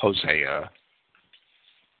in Hosea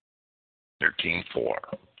 13:4.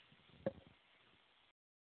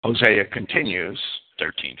 Hosea continues,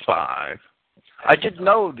 13:5. I did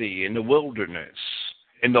know thee in the wilderness,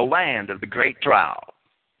 in the land of the great drought.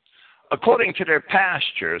 According to their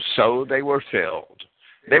pastures, so they were filled.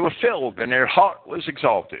 They were filled, and their heart was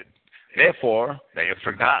exalted. Therefore they have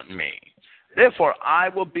forgotten me. Therefore I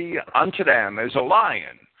will be unto them as a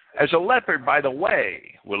lion, as a leopard by the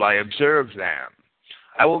way will I observe them.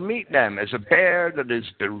 I will meet them as a bear that is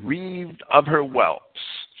bereaved of her whelps,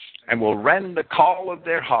 and will rend the call of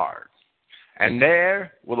their heart. And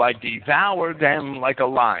there will I devour them like a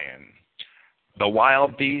lion. The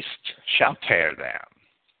wild beast shall tear them.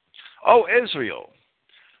 O Israel,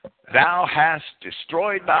 thou hast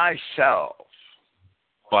destroyed thyself,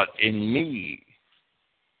 but in me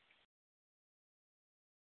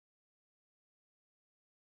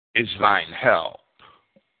is thine help.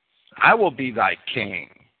 I will be thy king.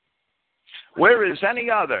 Where is any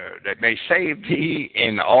other that may save thee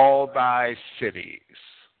in all thy cities?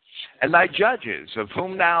 And thy judges, of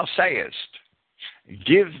whom thou sayest,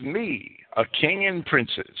 give me a king and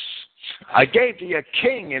princes. I gave thee a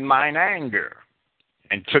king in mine anger,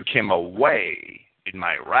 and took him away in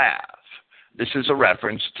my wrath. This is a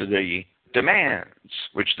reference to the demands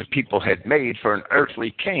which the people had made for an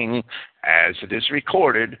earthly king, as it is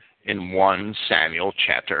recorded in 1 Samuel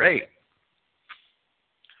chapter 8.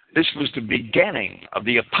 This was the beginning of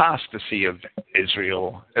the apostasy of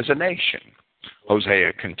Israel as a nation.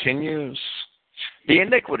 Hosea continues, the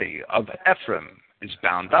iniquity of Ephraim is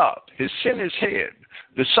bound up, his sin is hid.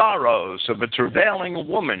 The sorrows of a travailing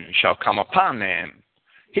woman shall come upon him.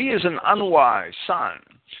 He is an unwise son,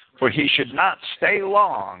 for he should not stay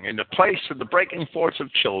long in the place of the breaking forth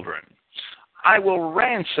of children. I will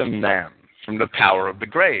ransom them from the power of the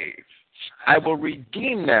grave. I will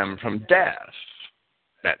redeem them from death,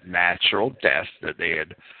 that natural death that they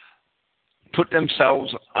had put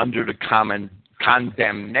themselves under the common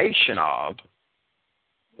condemnation of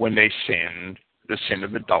when they sinned, the sin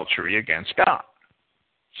of adultery against God.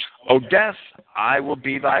 O death, I will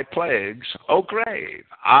be thy plagues. O grave,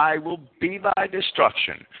 I will be thy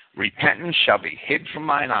destruction. Repentance shall be hid from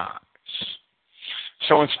mine eyes.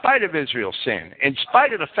 So in spite of Israel's sin, in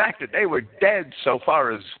spite of the fact that they were dead so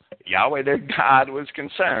far as Yahweh their God was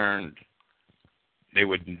concerned, they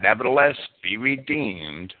would nevertheless be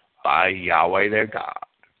redeemed by Yahweh their God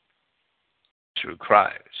through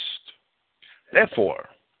Christ. Therefore,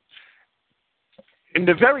 in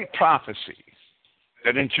the very prophecy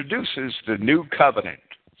that introduces the new covenant,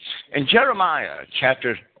 in Jeremiah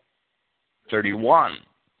chapter 31,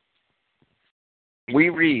 we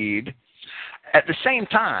read, at the same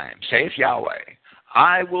time, saith Yahweh,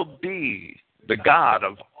 I will be the God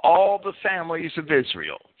of all the families of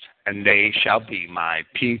Israel, and they shall be my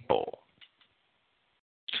people.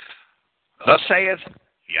 Thus saith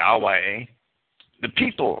Yahweh, the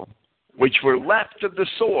people which were left of the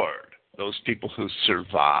sword, those people who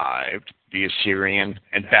survived the Assyrian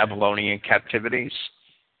and Babylonian captivities,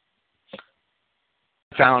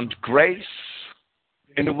 found grace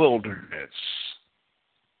in the wilderness.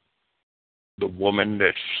 The woman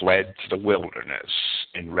that fled to the wilderness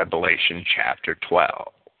in Revelation chapter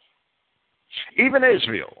 12. Even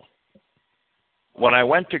Israel, when I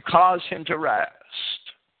went to cause him to rest,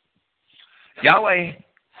 Yahweh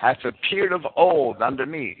hath appeared of old unto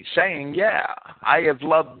me, saying, yeah, I have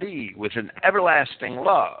loved thee with an everlasting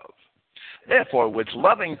love. Therefore with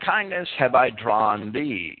loving kindness have I drawn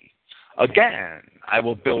thee. Again I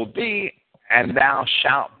will build thee, and thou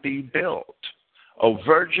shalt be built. O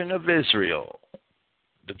Virgin of Israel,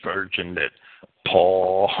 the virgin that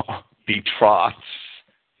Paul betroths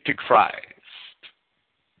to Christ.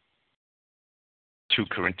 2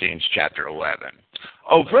 Corinthians chapter 11.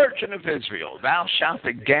 O Virgin of Israel, thou shalt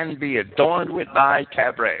again be adorned with thy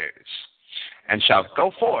tabrets, and shalt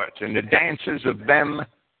go forth in the dances of them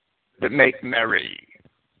that make merry.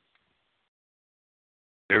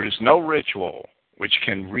 There is no ritual which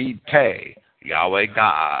can repay Yahweh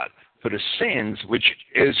God for the sins which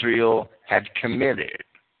Israel had committed.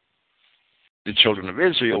 The children of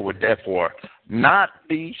Israel would therefore not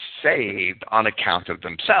be saved on account of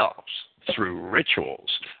themselves through rituals.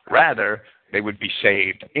 Rather, they would be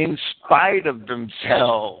saved in spite of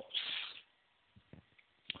themselves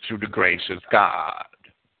through the grace of God.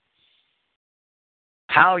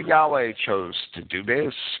 How Yahweh chose to do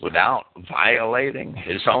this without violating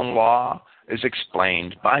his own law is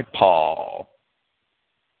explained by Paul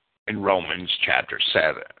in Romans chapter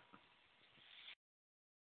 7.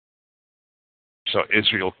 So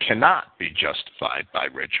Israel cannot be justified by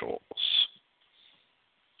rituals.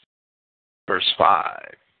 Verse 5,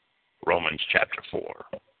 Romans chapter 4.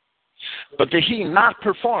 But the he not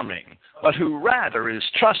performing, but who rather is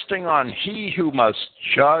trusting on he who must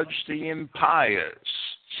judge the impious,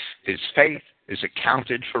 his faith is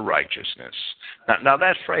accounted for righteousness. Now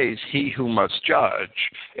that phrase, he who must judge,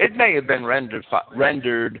 it may have been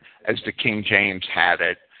rendered as the King James had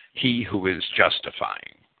it, he who is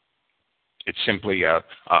justifying. It's simply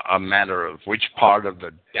a matter of which part of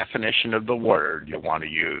the definition of the word you want to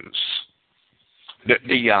use.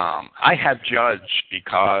 I have judged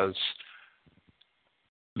because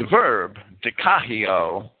the verb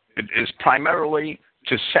dikahio is primarily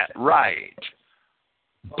to set right,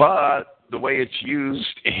 but the way it's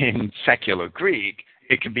used in secular Greek,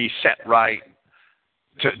 it can be set right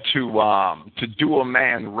to do a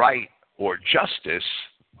man right or justice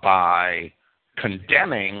by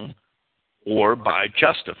condemning or by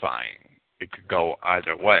justifying. It could go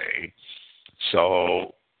either way.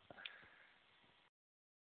 So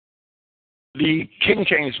the King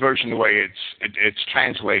James Version, the way it's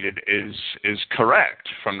translated, is correct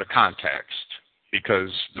from the context,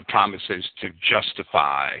 because the promise is to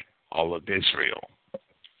justify all of Israel.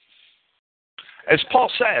 As Paul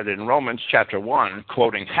said in Romans chapter 1,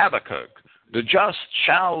 quoting Habakkuk, the just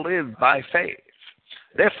shall live by faith.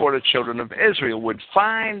 Therefore, the children of Israel would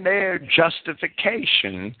find their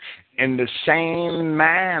justification in the same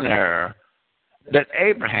manner that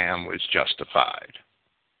Abraham was justified.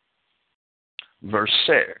 Verse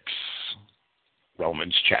 6,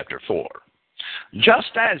 Romans chapter 4.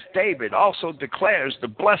 Just as David also declares the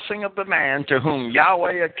blessing of the man to whom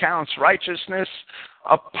Yahweh accounts righteousness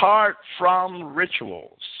apart from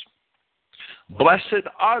rituals. Blessed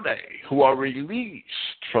are they who are released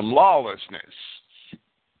from lawlessness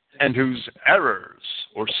and whose errors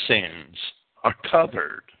or sins are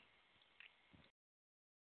covered.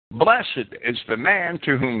 Blessed is the man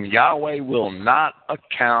to whom Yahweh will not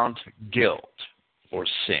account guilt or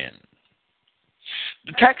sin.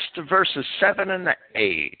 The text of verses 7 and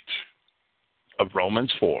 8 of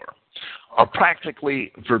Romans 4 are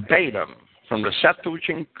practically verbatim from the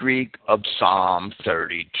Septuagint Greek of Psalm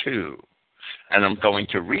 32. And I'm going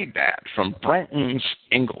to read that from Brenton's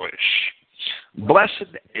English.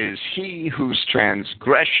 Blessed is he whose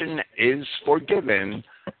transgression is forgiven,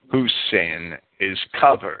 whose sin is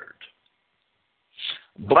covered.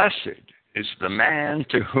 Blessed is the man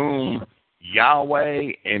to whom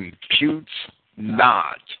Yahweh imputes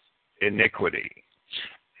not iniquity,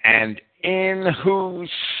 and in whose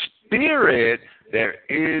spirit there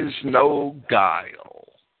is no guile.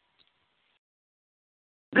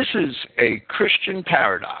 This is a Christian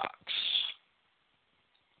paradox,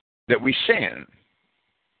 that we sin,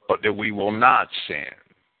 but that we will not sin.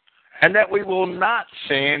 And that we will not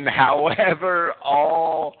sin, however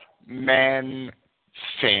all men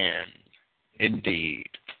sin. Indeed.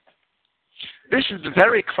 This is the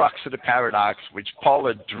very crux of the paradox which Paul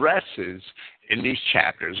addresses in these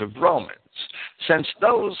chapters of Romans. Since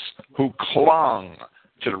those who clung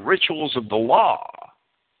to the rituals of the law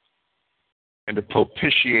and the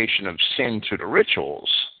propitiation of sin to the rituals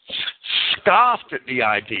scoffed at the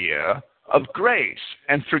idea of grace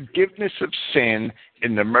and forgiveness of sin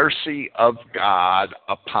in the mercy of God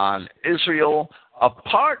upon Israel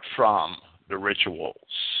apart from the rituals.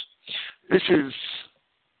 This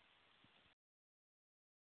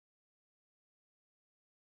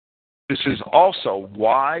is also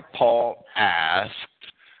why Paul asked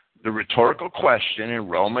the rhetorical question in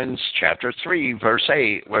Romans chapter 3, verse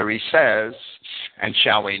 8, where he says, "And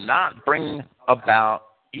shall we not bring about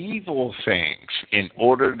evil things in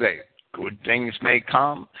order that good things may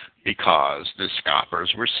come?" Because the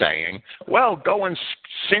scoffers were saying, well, go and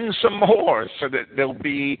sin some more so that there'll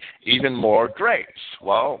be even more grace.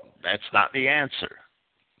 Well, that's not the answer.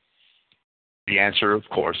 The answer, of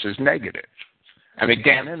course, is negative. And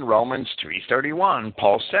again, in Romans 3:31,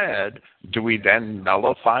 Paul said, do we then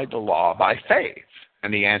nullify the law by faith?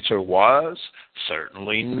 And the answer was,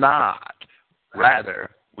 certainly not. Rather,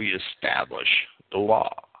 we establish the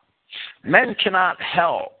law. Men cannot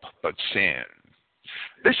help but sin.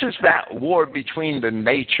 This is that war between the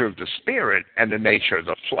nature of the spirit and the nature of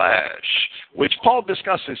the flesh, which Paul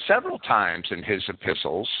discusses several times in his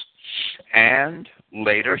epistles, and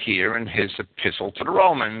later here in his epistle to the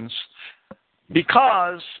Romans,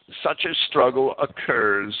 because such a struggle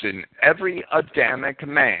occurs in every Adamic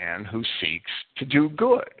man who seeks to do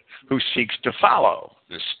good, who seeks to follow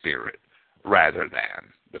the Spirit rather than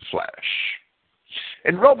the flesh.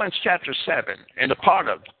 In Romans chapter 7, in a part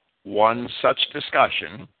of one such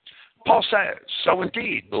discussion, Paul says, so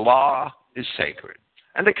indeed the law is sacred,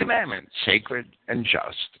 and the commandment sacred and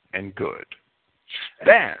just and good.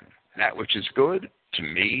 Then, that which is good, to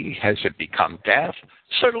me, has it become death?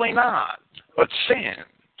 Certainly not, but sin,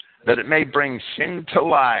 that it may bring sin to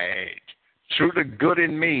light. Through the good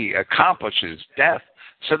in me accomplishes death,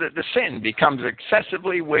 so that the sin becomes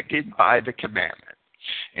excessively wicked by the commandment.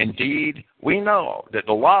 Indeed, we know that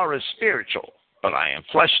the law is spiritual, but I am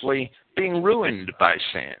fleshly, being ruined by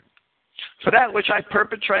sin. For that which I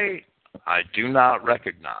perpetrate, I do not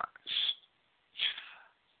recognize.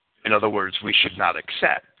 In other words, we should not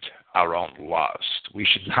accept our own lust. We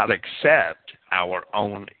should not accept our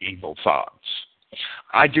own evil thoughts.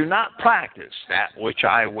 I do not practice that which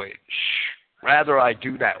I wish. Rather, I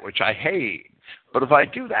do that which I hate. But if I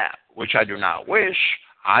do that which I do not wish,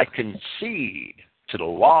 I concede to the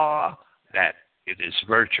law that it is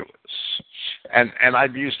virtuous. And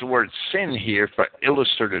I've used the word sin here for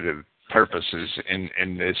illustrative purposes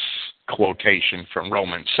in this quotation from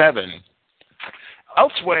Romans 7.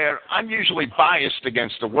 Elsewhere, I'm usually biased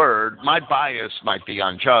against the word. My bias might be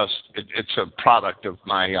unjust. It's a product of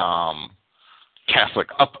my Catholic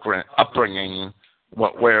upbringing,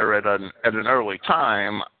 where at an early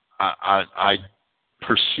time I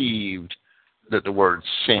perceived that the word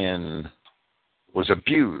sin was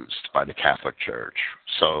abused by the Catholic Church.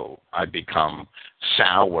 So I become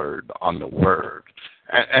soured on the word.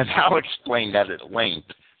 And I'll explain that at length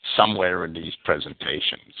somewhere in these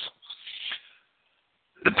presentations.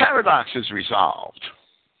 The paradox is resolved,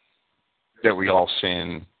 that we all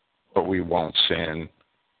sin, but we won't sin,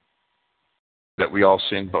 that we all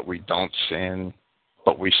sin, but we don't sin,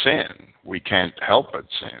 but we sin. We can't help but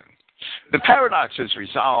sin. The paradox is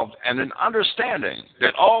resolved, and an understanding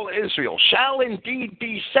that all Israel shall indeed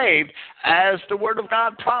be saved, as the Word of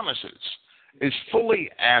God promises, is fully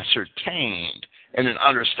ascertained in an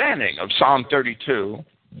understanding of Psalm 32,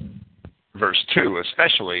 verse 2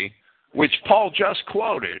 especially, which Paul just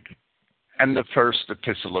quoted, and the first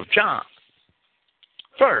epistle of John.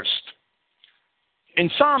 First, in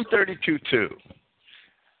Psalm 32:2,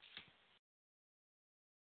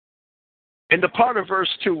 in the part of verse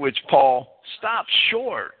 2 which Paul stopped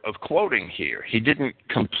short of quoting here, he didn't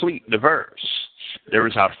complete the verse. There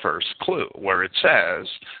is our first clue, where it says,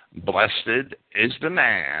 blessed is the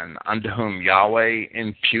man unto whom Yahweh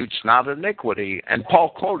imputes not iniquity. And Paul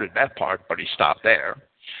quoted that part, but he stopped there.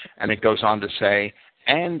 And it goes on to say,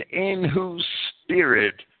 and in whose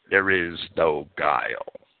spirit there is no guile.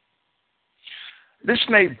 This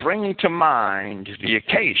may bring to mind the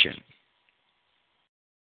occasion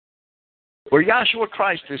where Yahshua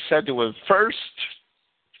Christ is said to have first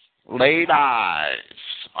laid eyes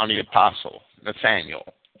on the apostle Nathanael,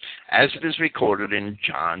 as it is recorded in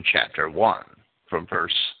John chapter 1, from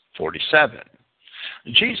verse 47.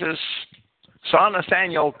 Jesus saw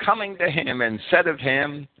Nathanael coming to him and said of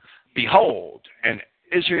him, behold, an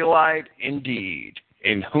Israelite indeed,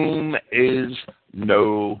 in whom is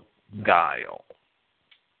no guile.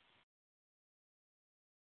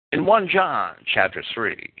 In 1 John chapter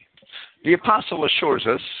 3, the apostle assures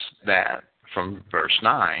us that, from verse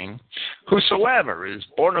 9, whosoever is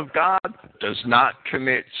born of God does not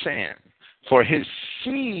commit sin, for his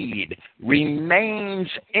seed remains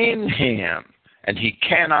in him, and he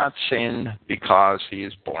cannot sin because he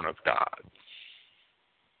is born of God.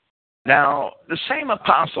 Now, the same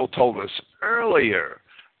apostle told us earlier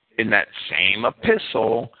in that same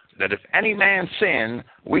epistle that if any man sin,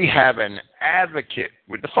 we have an advocate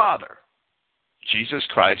with the Father, Jesus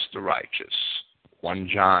Christ the righteous. 1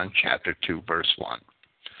 John chapter 2, verse 1.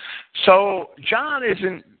 So John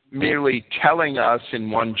isn't merely telling us in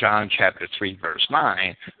 1 John chapter 3, verse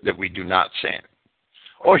 9 that we do not sin,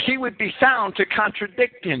 or he would be found to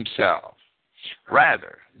contradict himself.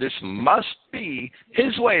 Rather, this must be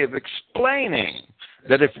his way of explaining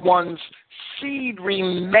that if one's seed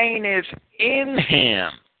remaineth in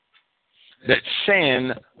him, that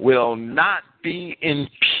sin will not be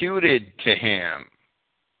imputed to him,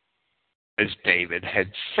 as David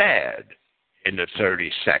had said in the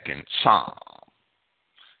 32nd Psalm.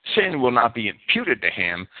 Sin will not be imputed to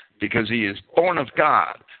him because he is born of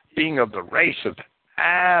God, being of the race of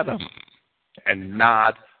Adam and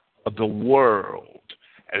not of the world,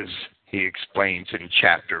 as he explains in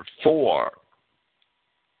chapter 4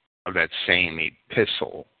 of that same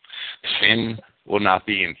epistle. Sin will not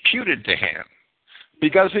be imputed to him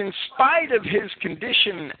because in spite of his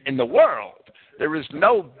condition in the world, there is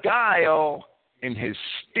no guile in his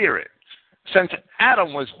spirit. Since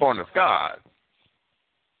Adam was born of God,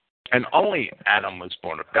 and only Adam was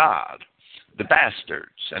born of God, the bastards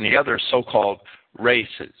and the other so-called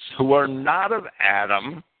races who are not of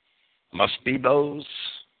Adam must be those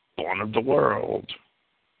born of the world.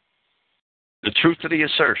 The truth of the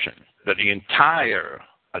assertion that the entire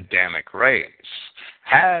Adamic race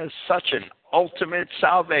has such an ultimate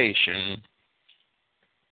salvation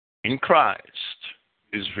in Christ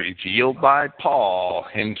is revealed by Paul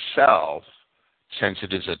himself, since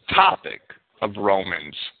it is a topic of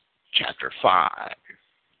Romans chapter 5.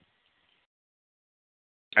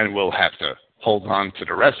 And we'll have to hold on to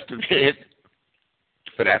the rest of it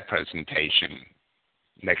for that presentation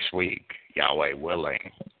next week, Yahweh willing.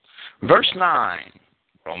 Verse 9,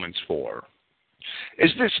 Romans 4.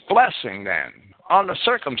 Is this blessing then on the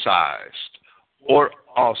circumcised or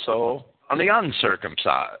also on the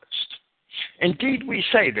uncircumcised? Indeed, we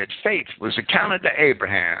say that faith was accounted to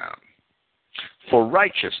Abraham for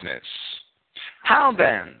righteousness. How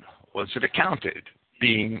then was it accounted,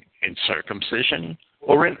 being in circumcision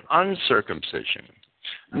or in uncircumcision?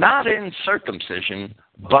 Not in circumcision,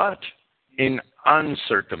 but in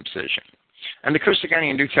uncircumcision. And the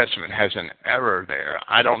Christogenea New Testament has an error there.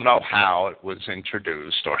 I don't know how it was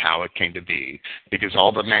introduced or how it came to be, because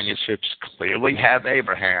all the manuscripts clearly have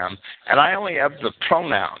Abraham, and I only have the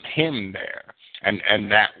pronoun him there,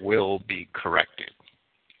 and that will be corrected.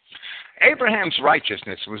 Abraham's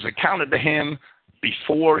righteousness was accounted to him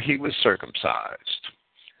before he was circumcised,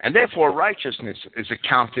 and therefore righteousness is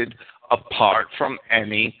accounted apart from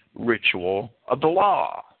any ritual of the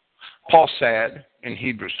law. Paul said in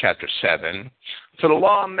Hebrews chapter 7, "For the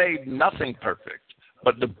law made nothing perfect,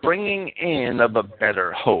 but the bringing in of a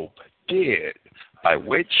better hope did, by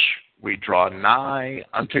which we draw nigh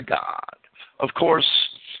unto God." Of course,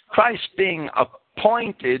 Christ being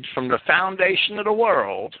appointed from the foundation of the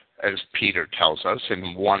world, as Peter tells us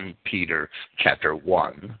in 1 Peter chapter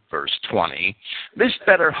 1, verse 20, this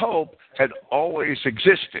better hope had always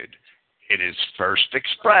existed. It is first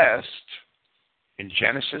expressed in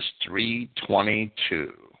Genesis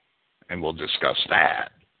 3:22, and we'll discuss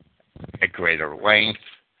that at greater length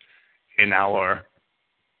in our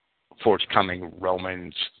forthcoming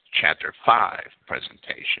Romans chapter 5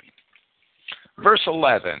 presentation. Verse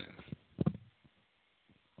 11.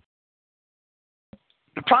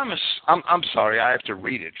 The promise, I'm sorry, I have to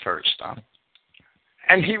read it first.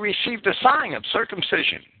 And he received a sign of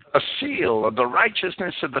circumcision, a seal of the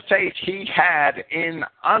righteousness of the faith he had in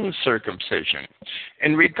uncircumcision,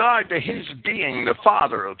 in regard to his being the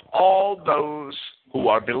father of all those who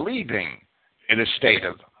are believing in a state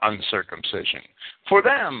of uncircumcision, for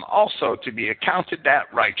them also to be accounted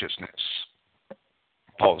that righteousness.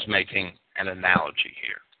 Paul's making an analogy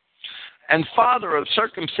here. And father of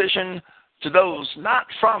circumcision to those not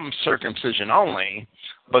from circumcision only,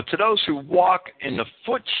 but to those who walk in the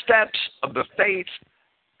footsteps of the faith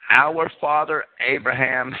our father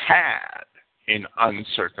Abraham had in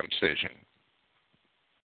uncircumcision.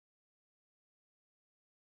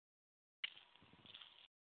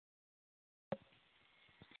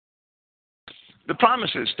 The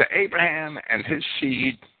promises to Abraham and his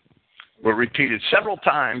seed were repeated several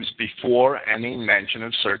times before any mention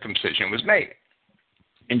of circumcision was made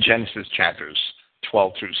in Genesis chapters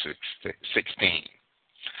 12 through 16.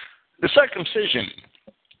 The circumcision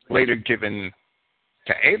later given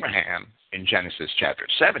to Abraham in Genesis chapter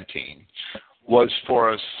 17 was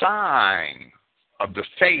for a sign of the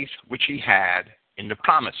faith which he had in the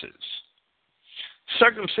promises.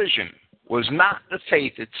 Circumcision was not the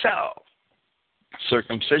faith itself.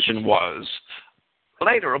 Circumcision was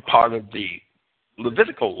later a part of the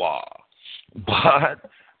Levitical law, but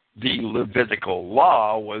the Levitical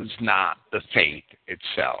law was not the faith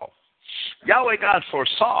itself. Yahweh God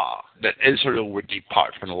foresaw that Israel would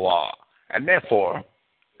depart from the law, and therefore,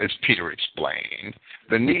 as Peter explained,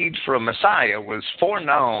 the need for a Messiah was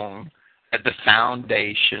foreknown at the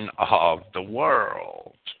foundation of the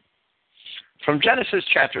world. From Genesis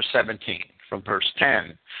chapter 17, from verse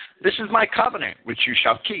 10. This is my covenant which you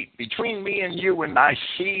shall keep between me and you and thy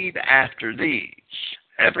seed after thee.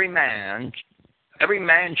 Every man-child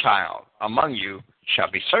among you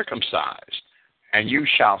shall be circumcised, and you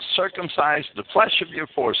shall circumcise the flesh of your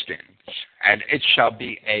foreskin, and it shall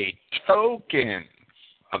be a token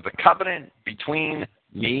of the covenant between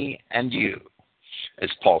me and you. As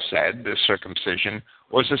Paul said, the circumcision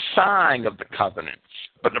was a sign of the covenant,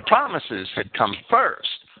 but the promises had come first,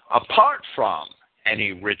 apart from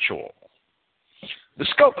any ritual. The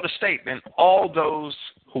scope of the statement, all those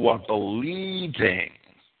who are believing,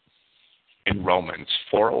 in Romans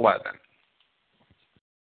 4:11,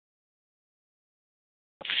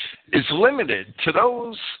 is limited to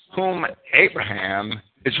those whom Abraham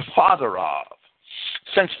is a father of,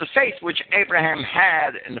 since the faith which Abraham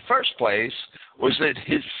had in the first place was that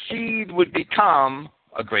his seed would become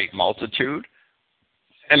a great multitude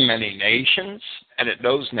and many nations, and that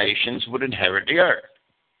those nations would inherit the earth.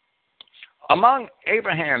 Among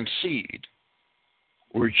Abraham's seed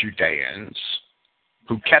were Judeans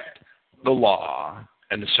who kept the law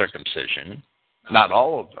and the circumcision, not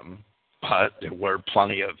all of them, but there were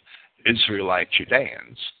plenty of Israelite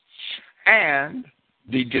Judeans, and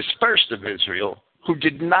the dispersed of Israel who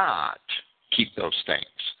did not keep those things,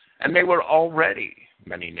 and they were already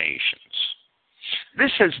many nations.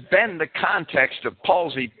 This has been the context of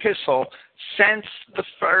Paul's epistle since the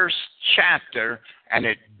first chapter, and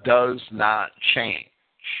it does not change.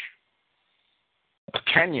 A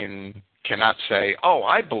Kenyan cannot say, oh,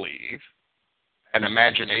 I believe, and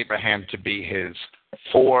imagine Abraham to be his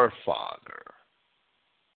forefather.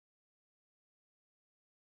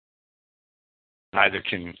 Neither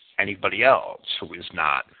can anybody else who is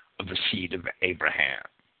not of the seed of Abraham.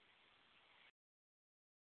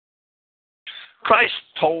 Christ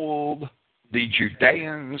told the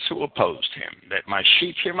Judeans who opposed him that my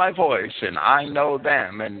sheep hear my voice, and I know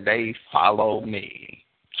them, and they follow me.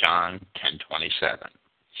 John 10:27.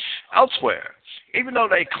 Elsewhere, even though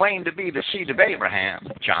they claimed to be the seed of Abraham,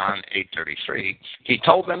 John 8:33, he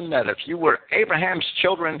told them that if you were Abraham's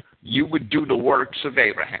children, you would do the works of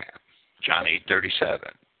Abraham. John 8:37.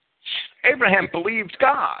 Abraham believed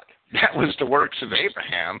God. That was the works of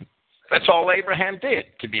Abraham. That's all Abraham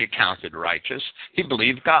did to be accounted righteous. He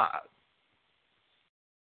believed God.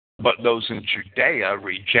 But those in Judea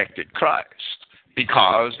rejected Christ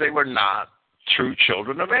because they were not true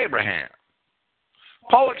children of Abraham.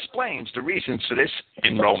 Paul explains the reasons for this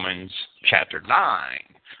in Romans chapter 9,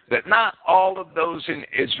 that not all of those in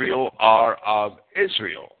Israel are of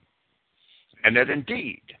Israel, and that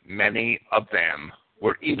indeed many of them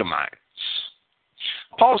were Edomites.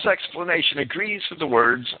 Paul's explanation agrees with the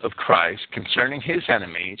words of Christ concerning his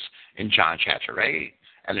enemies in John chapter 8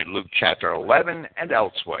 and in Luke chapter 11 and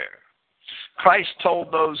elsewhere. Christ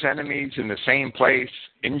told those enemies in the same place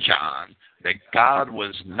in John that God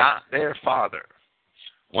was not their father.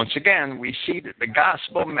 Once again, we see that the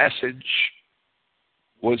gospel message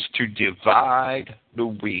was to divide the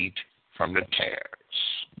wheat from the tares.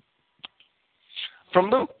 From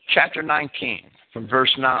Luke chapter 19, from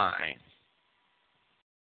verse 9,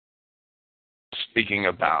 speaking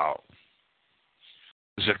about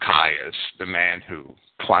Zacchaeus, the man who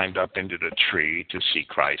climbed up into the tree to see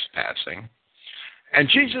Christ passing. And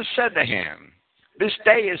Jesus said to him, this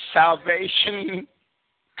day is salvation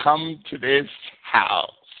come to this house,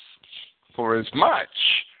 for as much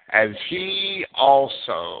as he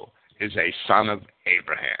also is a son of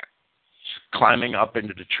Abraham. Climbing up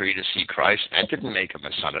into the tree to see Christ, that didn't make him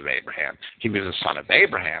a son of Abraham. He was a son of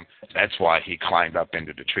Abraham. That's why he climbed up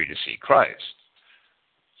into the tree to see Christ.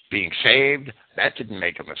 Being saved, that didn't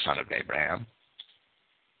make him a son of Abraham.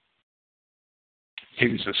 He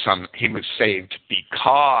was saved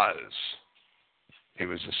because he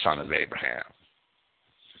was the son of Abraham.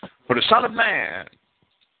 For the Son of Man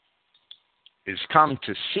is come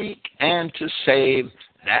to seek and to save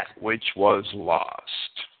that which was lost.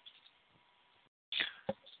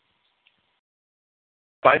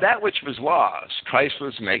 By that which was lost, Christ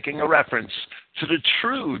was making a reference to the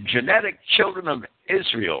true genetic children of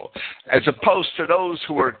Israel, as opposed to those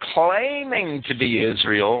who were claiming to be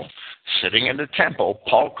Israel, sitting in the temple.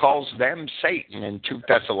 Paul calls them Satan in 2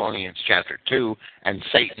 Thessalonians chapter 2, and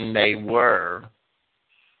Satan they were,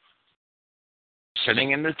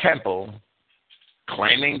 sitting in the temple,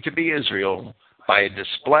 claiming to be Israel by a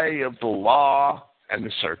display of the law and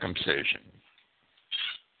the circumcision.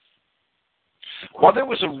 While there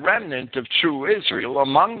was a remnant of true Israel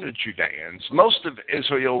among the Judeans, most of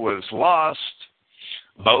Israel was lost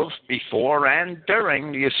both before and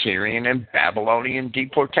during the Assyrian and Babylonian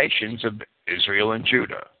deportations of Israel and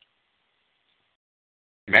Judah.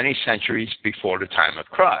 many centuries before the time of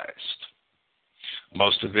Christ.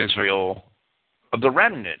 Most of Israel, of the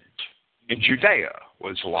remnant in Judea,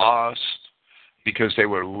 was lost because they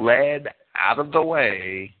were led out of the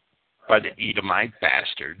way by the Edomite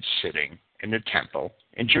bastards sitting in the temple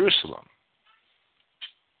in Jerusalem.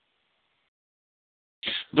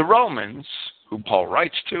 The Romans, who Paul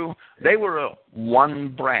writes to, they were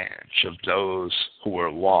one branch of those who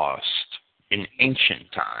were lost in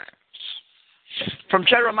ancient times. From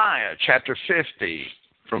Jeremiah chapter 50,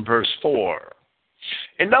 from verse 4,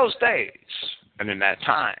 in those days and in that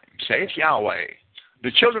time, saith Yahweh,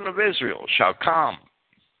 the children of Israel shall come,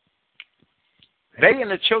 they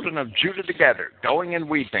and the children of Judah together, going and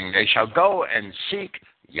weeping, they shall go and seek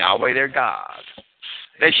Yahweh their God.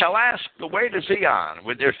 They shall ask the way to Zion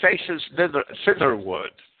with their faces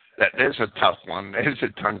thitherward. That is a tough one. There's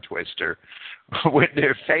a tongue twister. With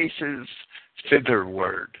their faces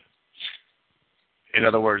thitherward. In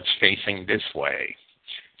other words, facing this way.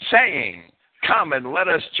 Saying, come and let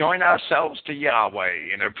us join ourselves to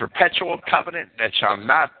Yahweh in a perpetual covenant that shall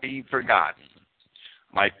not be forgotten.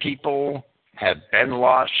 My people have been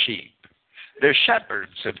lost sheep. Their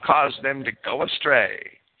shepherds have caused them to go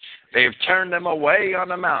astray. They have turned them away on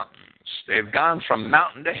the mountains. They have gone from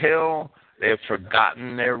mountain to hill. They have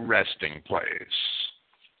forgotten their resting place.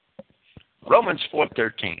 Romans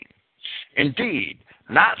 4:13. Indeed,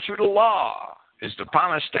 not through the law is the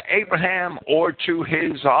promise to Abraham or to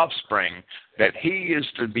his offspring that he is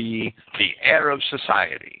to be the heir of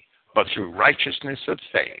society, but through righteousness of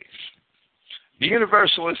faith. The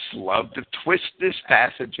Universalists love to twist this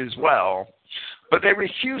passage as well, but they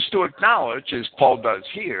refuse to acknowledge, as Paul does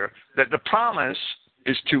here, that the promise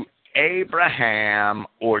is to Abraham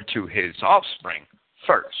or to his offspring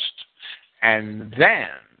first. And then,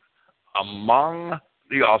 among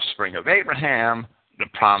the offspring of Abraham, the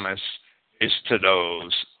promise is to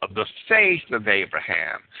those of the faith of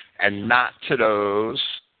Abraham, and not to those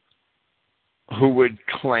who would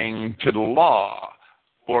cling to the law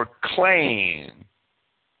or claim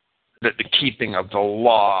that the keeping of the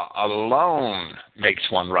law alone makes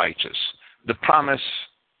one righteous. The promise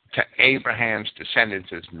to Abraham's descendants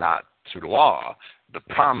is not through the law. The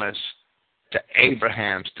promise to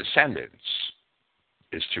Abraham's descendants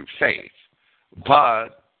is through faith.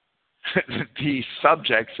 But the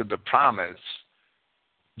subjects of the promise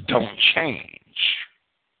don't change.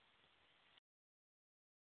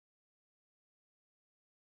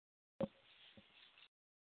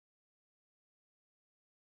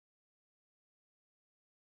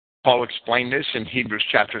 Paul explained this in Hebrews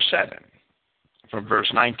chapter 7, from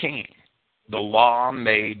verse 19. The law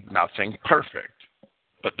made nothing perfect,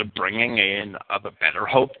 but the bringing in of a better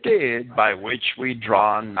hope did, by which we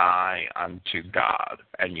draw nigh unto God.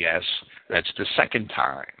 And yes, that's the second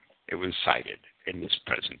time it was cited in this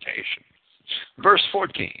presentation. Verse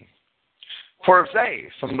 14. For if they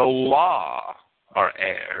from the law are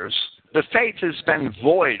heirs, the faith has been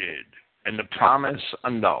voided and the promise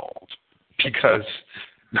annulled, because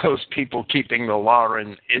those people keeping the law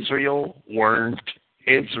in Israel weren't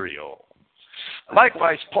Israel.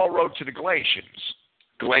 Likewise, Paul wrote to the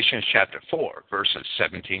Galatians chapter 4, verses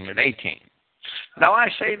 17 and 18. Now I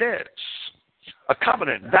say this, a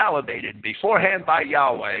covenant validated beforehand by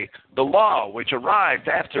Yahweh, the law which arrived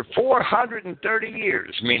after 430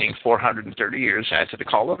 years, meaning 430 years after the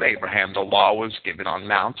call of Abraham, the law was given on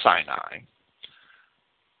Mount Sinai.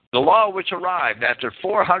 The law which arrived after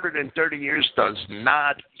 430 years does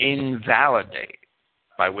not invalidate,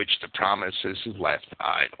 by which the promise is left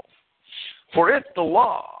idle. For if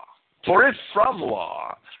from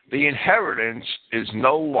law, the inheritance is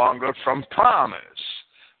no longer from promise,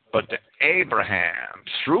 but to Abraham,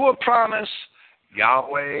 through a promise,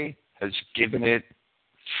 Yahweh has given it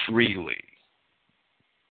freely.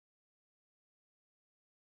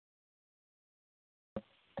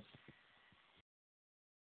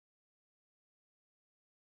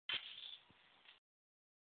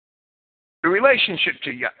 The relationship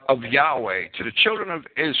of Yahweh to the children of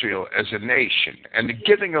Israel as a nation and the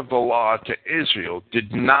giving of the law to Israel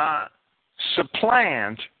did not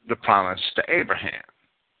supplant the promise to Abraham,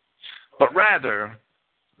 but rather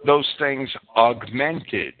those things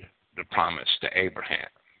augmented the promise to Abraham.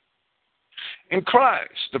 In Christ,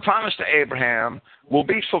 the promise to Abraham will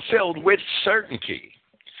be fulfilled with certainty,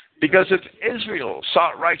 because if Israel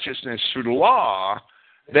sought righteousness through the law,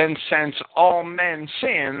 then since all men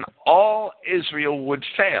sin, all Israel would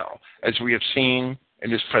fail, as we have seen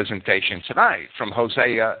in this presentation tonight from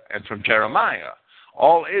Hosea and from Jeremiah.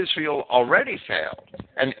 All Israel already failed,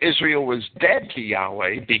 and Israel was dead to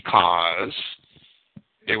Yahweh because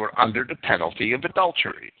they were under the penalty of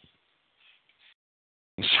adultery.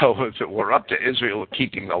 So if it were up to Israel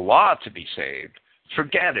keeping the law to be saved,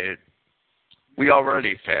 forget it. We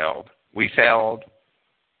already failed. We failed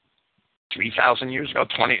 3,000 years ago,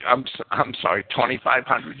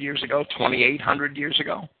 2,500 years ago, 2,800 years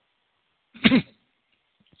ago.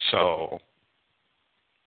 So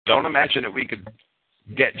don't imagine that we could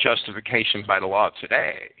get justification by the law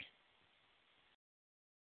today.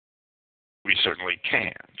 We certainly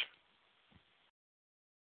can't.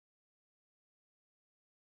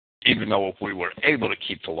 Even though if we were able to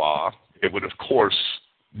keep the law, it would, of course,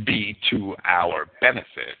 be to our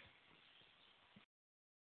benefit.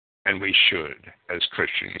 And we should, as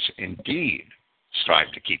Christians, indeed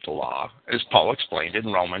strive to keep the law, as Paul explained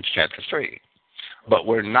in Romans chapter 3. But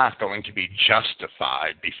we're not going to be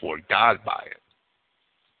justified before God by it.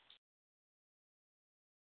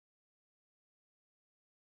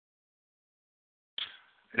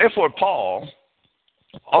 Therefore, Paul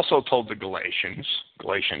also told the Galatians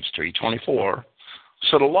 3:24,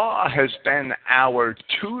 so the law has been our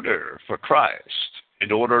tutor for Christ,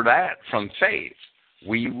 in order that from faith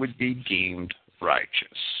we would be deemed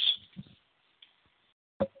righteous.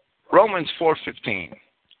 Romans 4:15,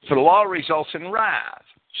 for the law results in wrath,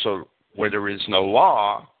 so where there is no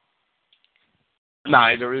law,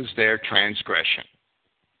 neither is there transgression.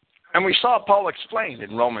 And we saw Paul explain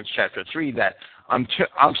in Romans chapter 3 that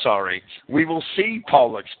we will see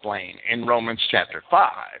Paul explain in Romans chapter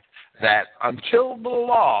 5 that until the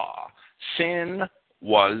law, sin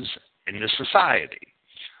was in the society.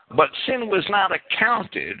 But sin was not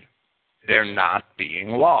accounted, there not being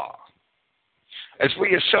law. As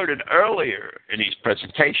we asserted earlier in these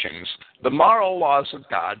presentations, the moral laws of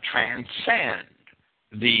God transcend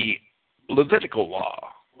the Levitical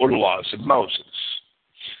law or the laws of Moses.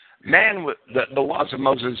 The laws of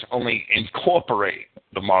Moses only incorporate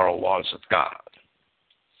the moral laws of God.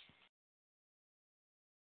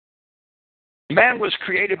 Man was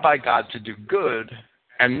created by God to do good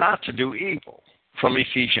and not to do evil. From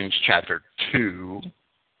Ephesians chapter 2,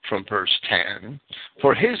 from verse 10,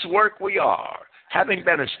 for his work we are, having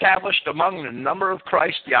been established among the number of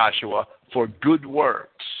Christ Yahshua for good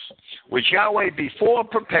works, which Yahweh before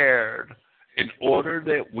prepared in order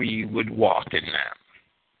that we would walk in them.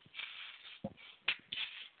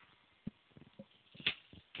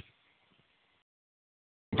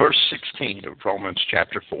 Verse 16 of Romans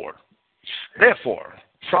chapter 4. Therefore,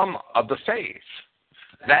 from of the faith,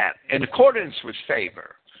 that in accordance with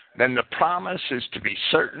favor, then the promise is to be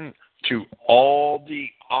certain to all the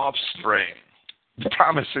offspring. The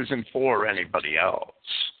promise isn't for anybody else.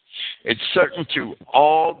 It's certain to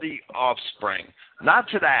all the offspring, not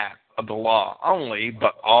to that of the law only,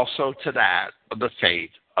 but also to that of the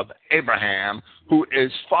faith of Abraham, who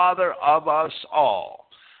is father of us all.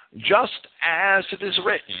 Just as it is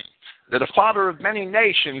written, that a father of many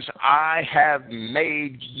nations I have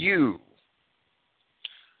made you.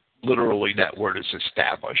 Literally, that word is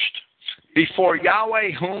established. Before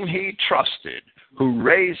Yahweh whom he trusted, who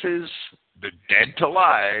raises the dead to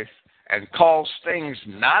life and calls things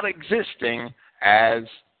not existing as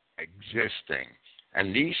existing.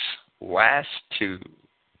 And these last two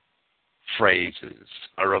phrases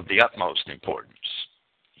are of the utmost importance.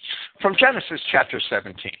 From Genesis chapter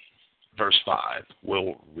 17, verse 5,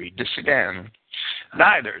 we'll read this again.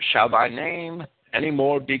 Neither shall thy name any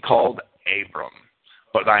more be called Abram,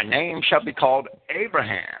 but thy name shall be called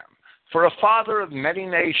Abraham. For a father of many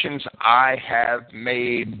nations I have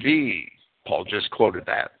made thee. Paul just quoted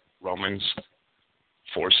that, Romans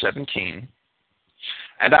 4:17.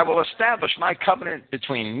 And I will establish my covenant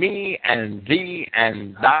between me and thee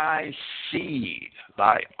and thy seed,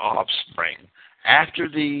 thy offspring, after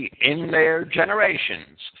thee in their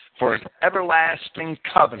generations, for an everlasting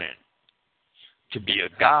covenant, to be a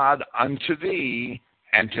God unto thee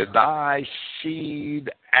and to thy seed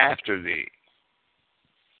after thee.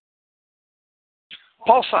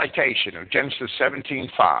 Paul's citation of Genesis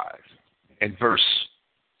 17:5 and verse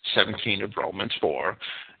 17 of Romans 4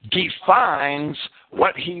 defines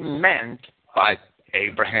what he meant by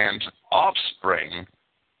Abraham's offspring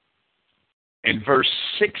in verse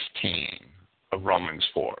 16 of Romans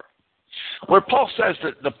 4, where Paul says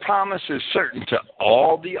that the promise is certain to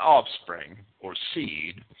all the offspring or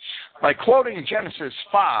seed. By quoting Genesis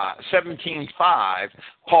 17:5,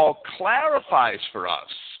 Paul clarifies for us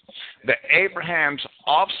that Abraham's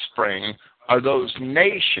offspring are those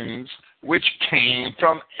nations which came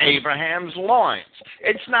from Abraham's loins.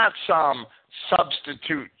 It's not some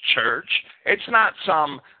substitute church. It's not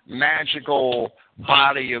some magical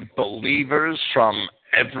body of believers from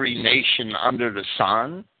every nation under the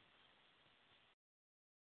sun.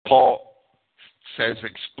 Paul says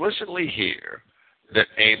explicitly here that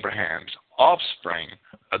Abraham's offspring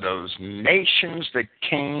are those nations that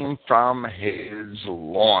came from his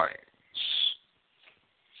loins.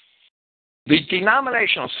 The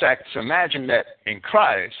denominational sects imagine that in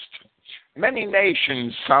Christ, many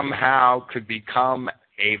nations somehow could become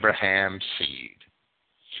Abraham's seed,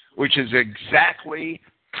 which is exactly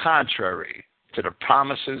contrary to the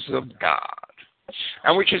promises of God,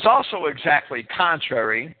 and which is also exactly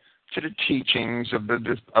contrary to the teachings of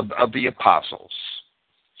the apostles.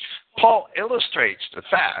 Paul illustrates the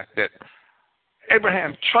fact that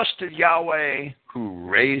Abraham trusted Yahweh, who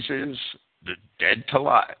raises the dead to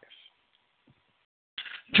life.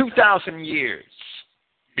 2,000 years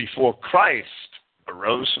before Christ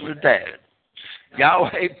arose from the dead,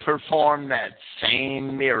 Yahweh performed that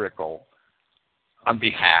same miracle on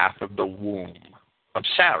behalf of the womb of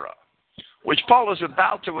Sarah, which Paul is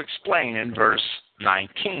about to explain in verse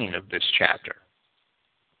 19 of this chapter,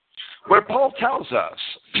 where Paul tells us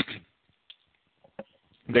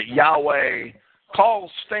that Yahweh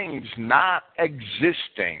calls things not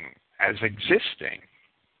existing as existing.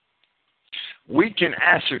 We can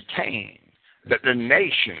ascertain that the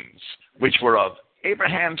nations which were of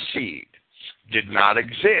Abraham's seed did not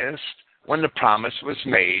exist when the promise was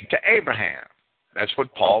made to Abraham. That's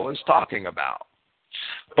what Paul is talking about.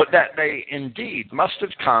 But that they indeed must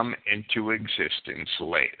have come into existence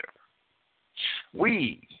later.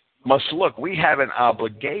 We have an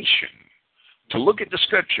obligation to look at the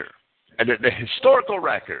Scripture and at the historical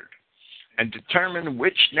record and determine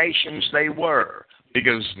which nations they were,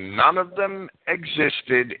 because none of them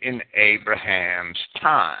existed in Abraham's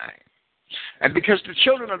time. And because the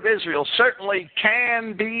children of Israel certainly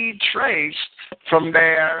can be traced from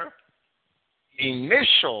their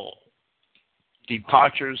initial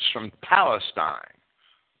departures from Palestine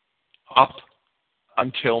up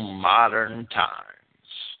until modern times.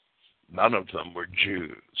 None of them were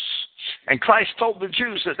Jews. And Christ told the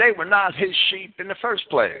Jews that they were not his sheep in the first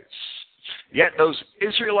place. Yet those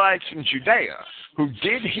Israelites in Judea who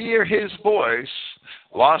did hear his voice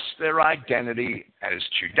lost their identity as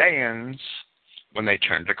Judeans when they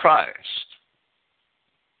turned to Christ.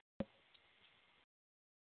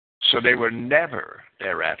 So they were never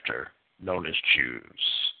thereafter known as Jews.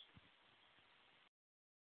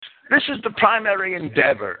 This is the primary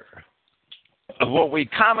endeavor of what we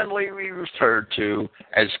commonly refer to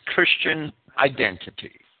as Christian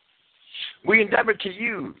identity. We endeavor to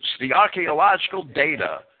use the archaeological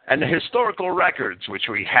data and the historical records which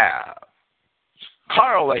we have,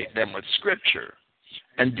 correlate them with Scripture,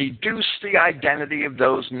 and deduce the identity of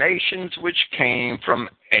those nations which came from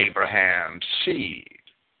Abraham's seed.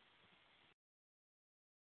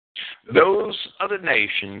 Those are the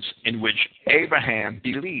nations in which Abraham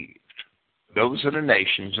believed. Those are the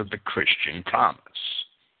nations of the Christian promise.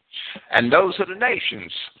 And those are the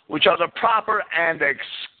nations which are the proper and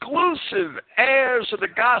exclusive heirs of the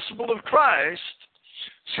gospel of Christ,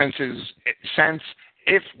 since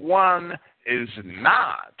if one is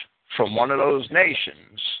not from one of those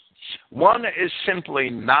nations, one is simply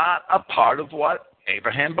not a part of what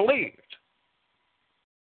Abraham believed.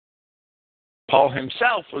 Paul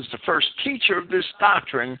himself was the first teacher of this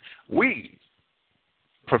doctrine. We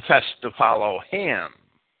profess to follow him.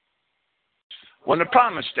 When the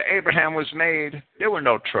promise to Abraham was made, there were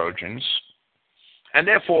no Trojans, and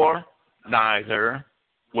therefore neither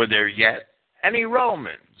were there yet any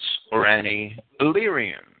Romans or any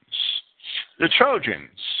Illyrians. The Trojans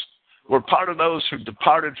were part of those who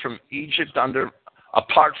departed from Egypt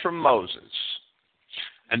apart from Moses,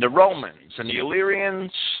 and the Romans and the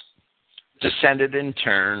Illyrians descended in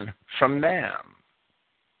turn from them.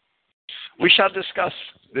 We shall discuss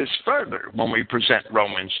this further when we present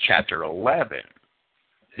Romans chapter 11.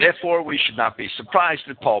 Therefore, we should not be surprised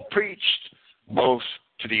that Paul preached both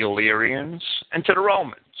to the Illyrians and to the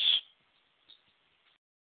Romans.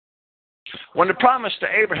 When the promise to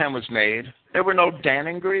Abraham was made, there were no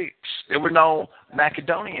Danaan Greeks. There were no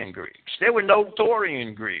Macedonian Greeks. There were no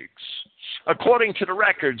Dorian Greeks. According to the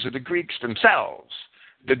records of the Greeks themselves,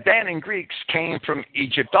 the Danaan Greeks came from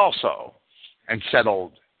Egypt also and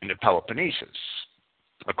settled in the Peloponnesus.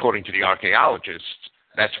 According to the archaeologists,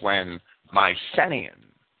 that's when Mycenaean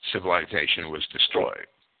civilization was destroyed.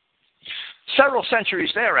 Several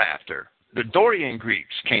centuries thereafter, the Dorian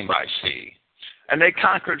Greeks came by sea, and they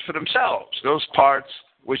conquered for themselves those parts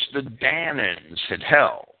which the Danaans had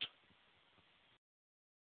held.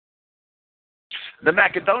 The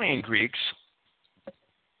Macedonian Greeks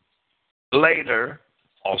later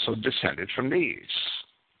also descended from these,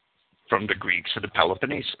 from the Greeks of the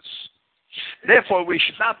Peloponnesus. Therefore, we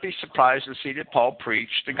should not be surprised to see that Paul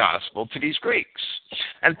preached the gospel to these Greeks.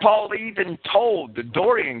 And Paul even told the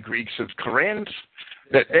Dorian Greeks of Corinth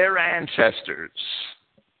that their ancestors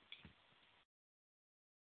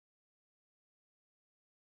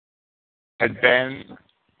had been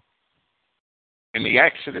in the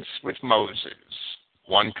Exodus with Moses,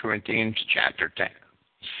 1 Corinthians chapter 10.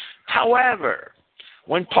 However,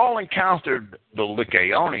 when Paul encountered the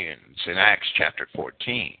Lycaonians in Acts chapter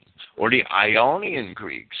 14, or the Ionian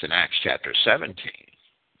Greeks in Acts chapter 17,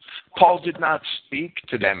 Paul did not speak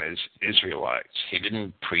to them as Israelites. He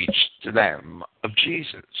didn't preach to them of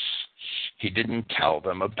Jesus. He didn't tell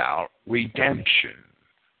them about redemption,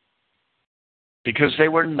 because they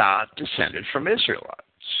were not descended from Israelites.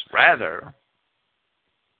 Rather,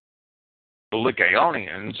 the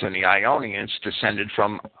Lycaonians and the Ionians descended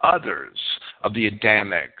from others of the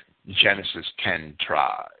Adamic Genesis 10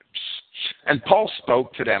 tribes. And Paul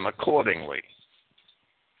spoke to them accordingly.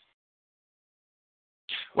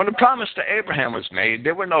 When the promise to Abraham was made,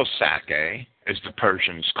 there were no Sacae, as the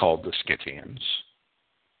Persians called the Scythians.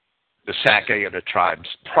 The Sacae are the tribes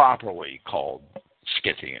properly called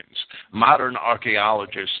Scythians. Modern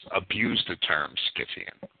archaeologists abuse the term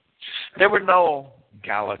Scythian. There were no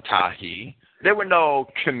Galatahi. There were no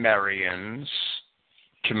Cimmerians.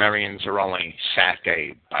 Cimmerians are only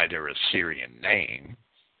Sacae by their Assyrian name.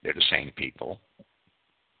 They're the same people.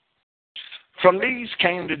 From these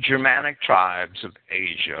came the Germanic tribes of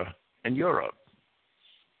Asia and Europe,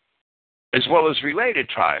 as well as related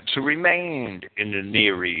tribes who remained in the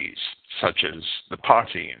Near East, such as the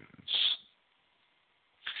Parthians.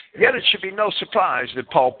 Yet it should be no surprise that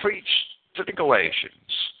Paul preached to the Galatians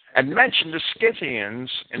and mentioned the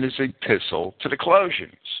Scythians in his epistle to the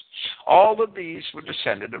Colossians. All of these were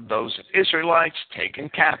descended of those Israelites taken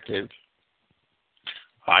captive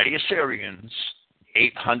by the Assyrians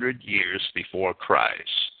 800 years before Christ.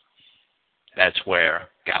 That's where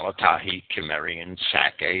Galatahi, Cimmerians,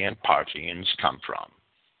 Sacae, and Parthians come from.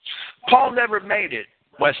 Paul never made it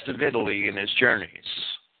west of Italy in his journeys.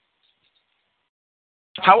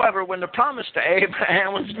 However, when the promise to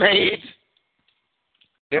Abraham was made,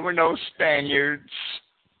 there were no Spaniards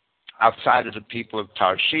outside of the people of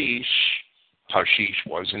Tarshish. Tarshish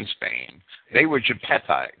was in Spain. They were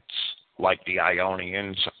Japhethites, like the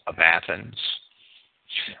Ionians of Athens.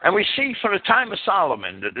 And we see from the time of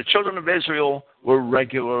Solomon that the children of Israel were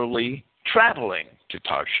regularly traveling to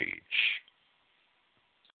Tarshish.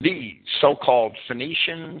 These so-called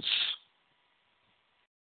Phoenicians,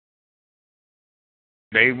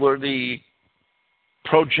 they were the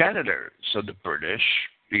progenitors of the British,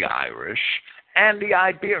 the Irish, and the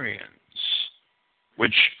Iberians,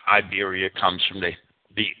 which Iberia comes from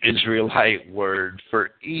the Israelite word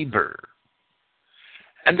for Eber.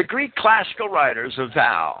 And the Greek classical writers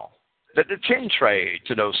avow that the tin trade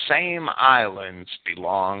to those same islands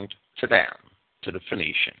belonged to them, to the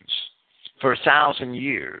Phoenicians, for 1,000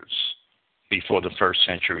 years before the 1st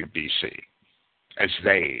century BC, as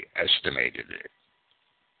they estimated it.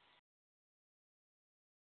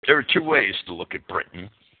 There are two ways to look at Britain.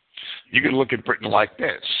 You can look at Britain like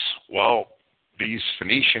this. Well, these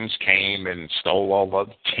Phoenicians came and stole all the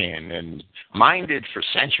tin and mined it for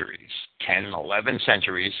centuries, 10, 11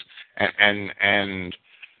 centuries, and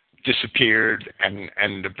disappeared,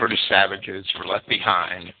 and the British savages were left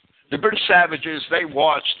behind. The British savages, they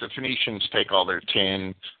watched the Phoenicians take all their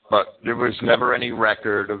tin, but there was never any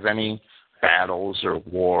record of any battles or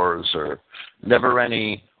wars, or never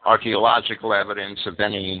any archaeological evidence of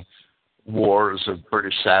any wars of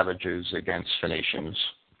British savages against Phoenicians.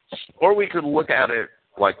 Or we could look at it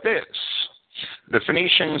like this. The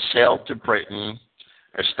Phoenicians sailed to Britain,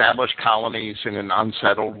 established colonies in an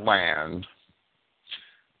unsettled land,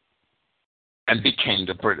 and became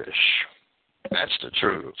the British. That's the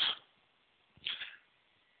truth.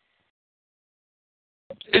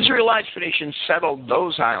 Israelite Phoenicians settled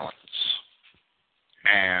those islands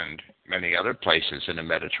and many other places in the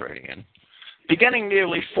Mediterranean, beginning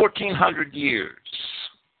nearly 1,400 years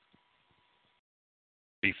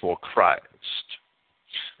before Christ.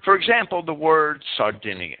 For example, the word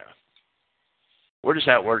Sardinia. Where does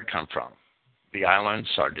that word come from? The island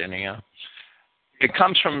Sardinia. It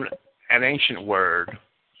comes from an ancient word,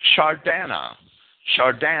 Shardana.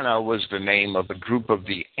 Shardana was the name of a group of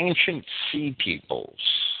the ancient sea peoples.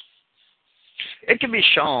 It can be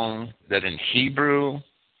shown that in Hebrew,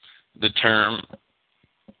 the term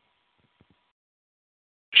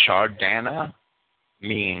Shardana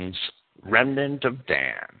means remnant of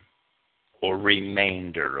Dan, or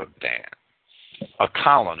remainder of Dan, a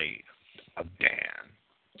colony of Dan.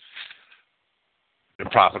 The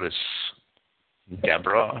prophetess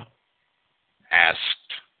Deborah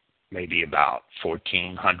asked maybe about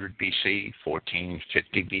 1400 BC,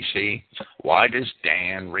 1450 BC, why does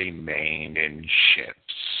Dan remain in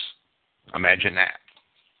ships? Imagine that.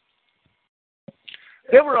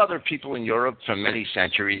 There were other people in Europe for many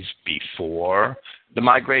centuries before the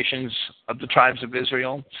migrations of the tribes of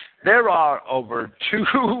Israel. There are over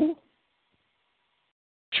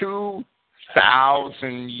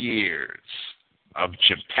 2,000 years of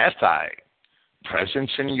Japhethite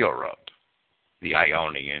presence in Europe. The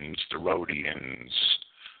Ionians, the Rhodians,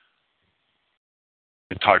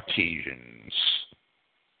 the Cartesians,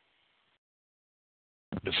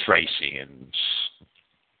 the Thracians,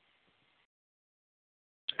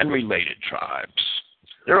 and related tribes.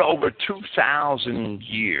 There are over 2,000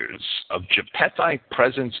 years of Japhethite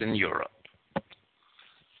presence in Europe.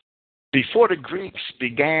 Before the Greeks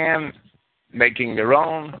began making their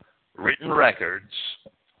own written records,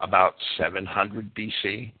 about 700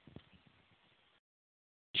 BC.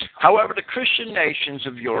 However, the Christian nations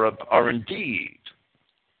of Europe are indeed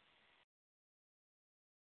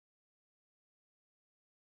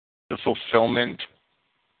the fulfillment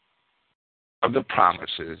of the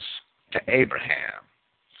promises to Abraham.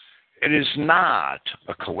 It is not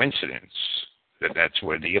a coincidence that that's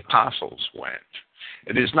where the apostles went.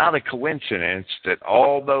 It is not a coincidence that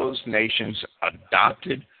all those nations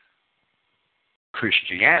adopted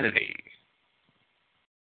Christianity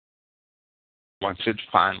once it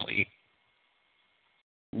finally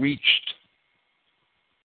reached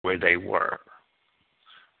where they were.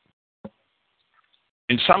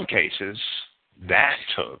 In some cases, that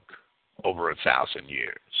took over 1,000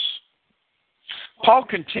 years. Paul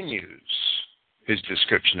continues his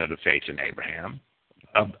description of the faith in Abraham,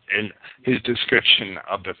 in his description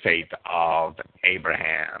of the faith of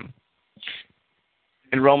Abraham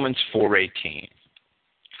in Romans 4:18,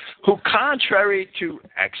 who contrary to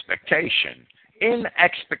expectation, in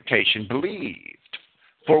expectation believed,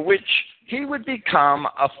 for which he would become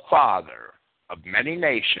a father of many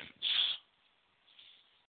nations,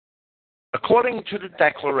 according to the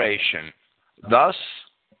declaration, thus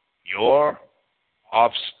your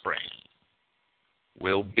offspring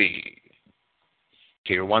will be.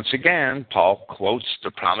 Here once again, Paul quotes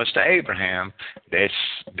the promise to Abraham, this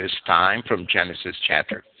time from Genesis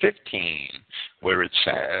chapter 15, where it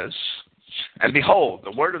says, and behold,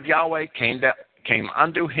 the word of Yahweh came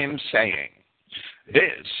unto him, saying,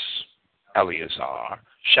 this, Eleazar,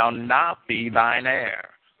 shall not be thine heir,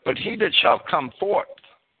 but he that shall come forth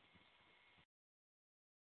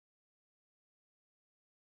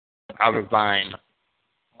out of thine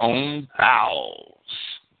own bowels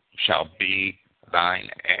shall be thine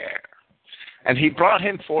heir. And he brought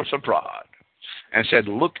him forth abroad, and said,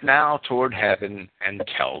 look now toward heaven, and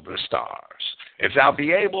tell the stars, if thou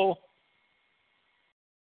be able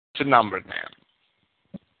to number them.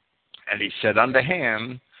 And he said unto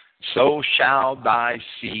him, so shall thy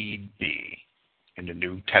seed be. In the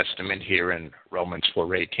New Testament here in Romans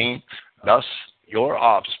 4:18, thus your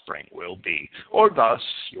offspring will be, or thus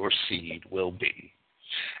your seed will be.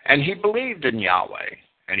 And he believed in Yahweh,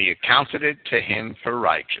 and he accounted it to him for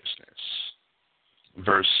righteousness.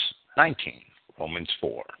 Verse 19, Romans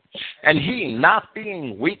 4. And he, not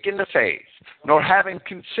being weak in the faith, nor having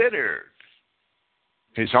considered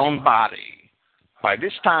his own body, by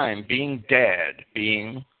this time being dead,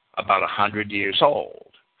 being about 100 years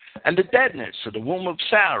old, and the deadness of the womb of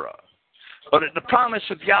Sarah, but at the promise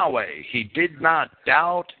of Yahweh he did not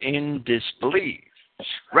doubt in disbelief.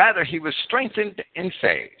 Rather, he was strengthened in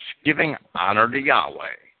faith, giving honor to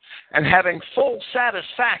Yahweh, and having full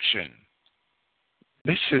satisfaction.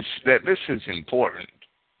 This is important,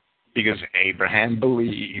 because Abraham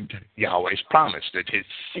believed Yahweh's promise that his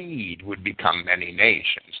seed would become many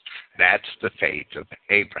nations. That's the faith of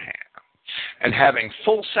Abraham. And having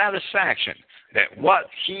full satisfaction that what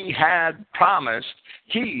he had promised,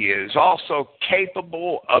 he is also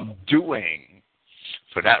capable of doing.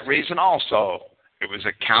 For that reason also, it was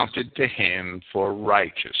accounted to him for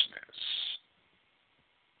righteousness.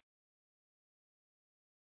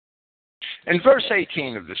 In verse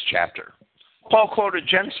 18 of this chapter, Paul quoted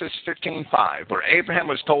Genesis 15:5, where Abraham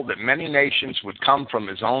was told that many nations would come from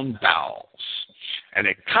his own bowels. And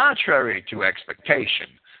it contrary to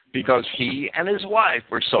expectation, because he and his wife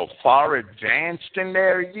were so far advanced in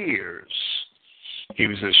their years, he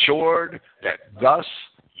was assured that thus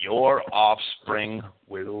your offspring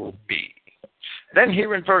will be. Then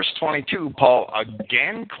here in verse 22, Paul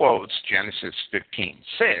again quotes Genesis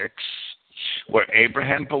 15:6, where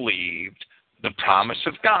Abraham believed the promise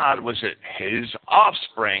of God was that his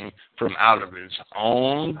offspring from out of his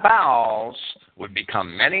own bowels would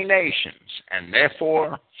become many nations, and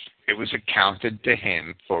therefore it was accounted to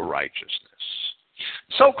him for righteousness.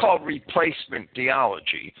 So-called replacement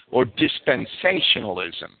theology or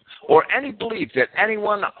dispensationalism or any belief that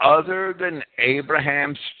anyone other than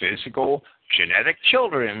Abraham's physical genetic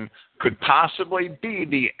children could possibly be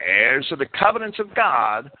the heirs of the covenants of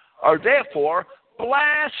God are therefore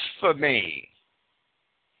blasphemy,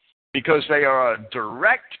 because they are a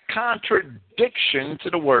direct contradiction to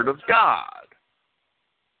the Word of God.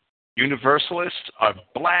 Universalists are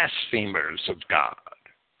blasphemers of God.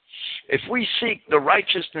 If we seek the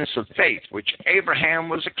righteousness of faith which Abraham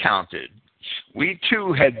was accounted, we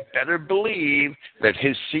too had better believe that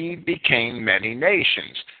his seed became many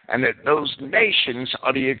nations, and that those nations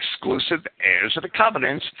are the exclusive heirs of the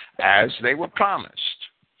covenants as they were promised.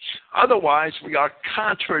 Otherwise, we are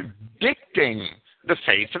contradicting the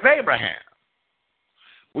faith of Abraham.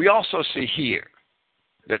 We also see here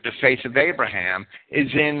that the faith of Abraham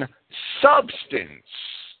is in substance.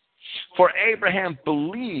 For Abraham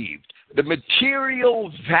believed the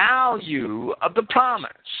material value of the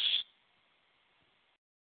promise.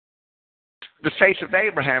 The faith of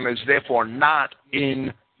Abraham is therefore not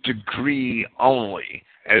in degree only,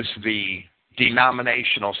 as the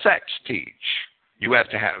denominational sects teach. You have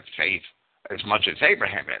to have faith as much as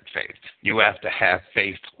Abraham had faith. You have to have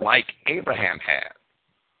faith like Abraham had.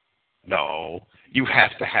 No, you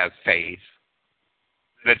have to have faith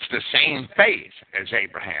that's the same faith as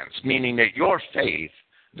Abraham's, meaning that your faith,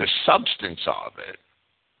 the substance of it,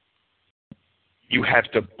 you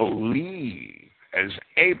have to believe as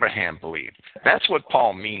Abraham believed. That's what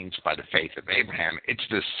Paul means by the faith of Abraham. It's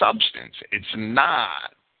the substance. It's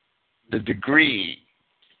not the degree.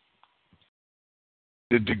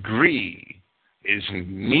 The degree is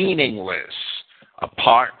meaningless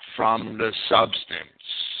apart from the substance.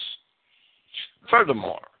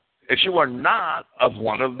 Furthermore, if you are not of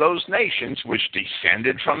one of those nations which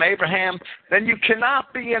descended from Abraham, then you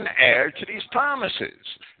cannot be an heir to these promises,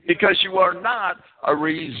 because you are not a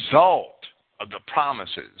result of the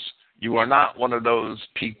promises. You are not one of those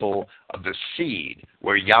people of the seed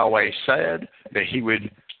where Yahweh said that he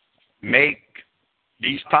would make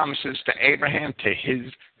these promises to Abraham, to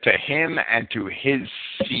him and to his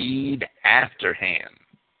seed after him.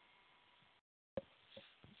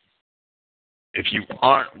 If you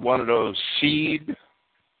aren't one of those seed,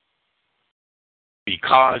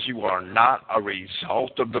 because you are not a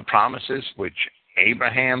result of the promises which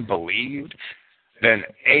Abraham believed, then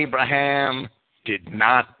Abraham did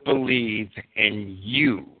not believe in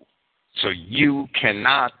you. So you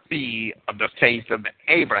cannot be of the faith of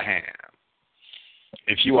Abraham.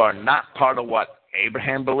 If you are not part of what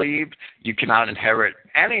Abraham believed, you cannot inherit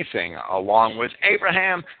anything along with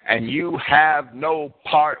Abraham, and you have no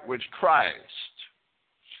part with Christ.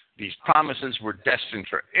 These promises were destined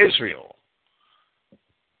for Israel,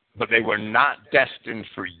 but they were not destined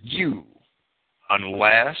for you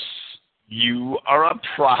unless you are a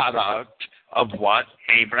product of what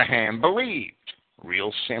Abraham believed.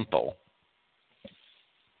 Real simple.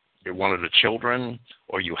 You're one of the children,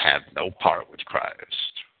 or you have no part with Christ.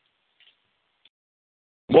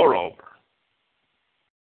 Moreover,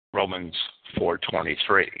 Romans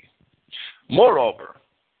 4:23. Moreover,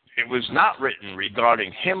 it was not written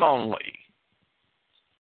regarding him only,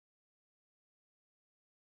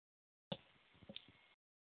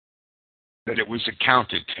 that it was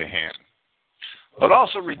accounted to him, but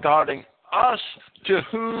also regarding us, to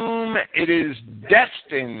whom it is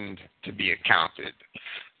destined to be accounted.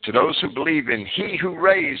 To those who believe in he who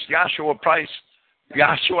raised Yahshua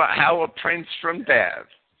our Prince from death,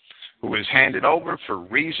 who was handed over for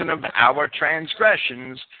reason of our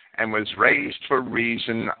transgressions and was raised for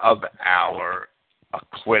reason of our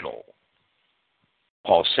acquittal.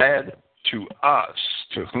 Paul said, to us,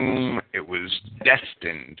 to whom it was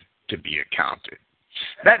destined to be accounted.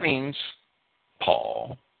 That means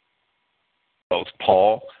both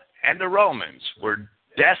Paul and the Romans were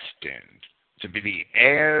destined to be the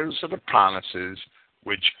heirs of the promises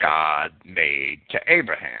which God made to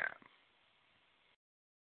Abraham.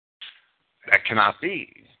 That cannot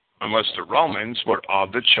be unless the Romans were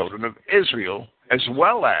of the children of Israel as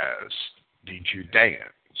well as the Judeans.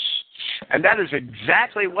 And that is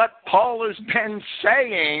exactly what Paul has been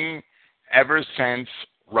saying ever since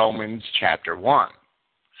Romans chapter 1.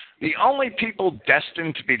 The only people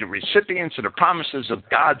destined to be the recipients of the promises of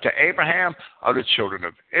God to Abraham are the children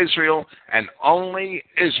of Israel, and only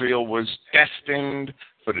Israel was destined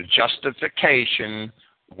for the justification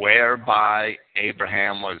whereby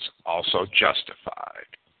Abraham was also justified.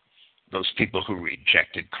 Those people who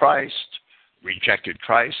rejected Christ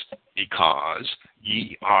because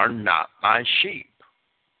ye are not my sheep.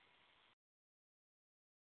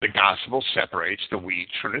 The gospel separates the wheat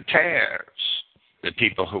from the tares. The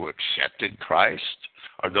people who accepted Christ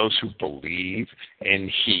are those who believe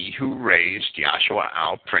in he who raised Yahshua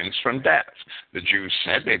our prince from death. The Jews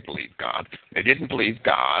said they believed God. They didn't believe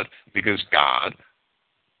God because God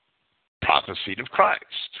prophesied of Christ.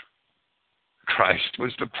 Christ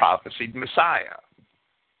was the prophesied Messiah.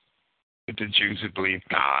 If the Jews had believed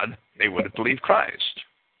God, they would have believed Christ.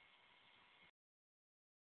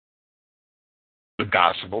 The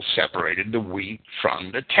gospel separated the wheat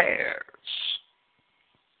from the tares.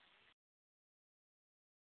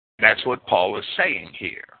 That's what Paul is saying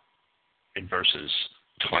here in verses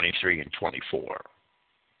 23 and 24.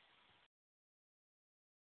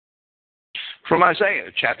 From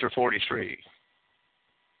Isaiah chapter 43,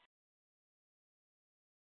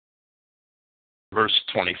 verse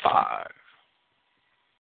 25.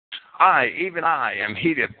 I, even I, am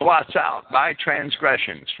he that blots out thy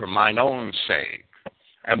transgressions for mine own sake,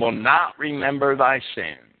 and will not remember thy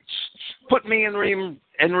sins. Put me in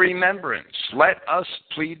remembrance. Let us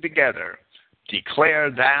plead together.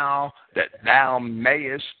 Declare thou that thou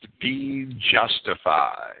mayest be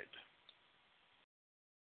justified.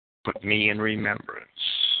 Put me in remembrance.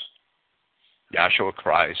 Yahshua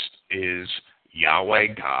Christ is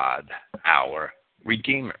Yahweh God, our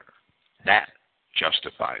Redeemer. That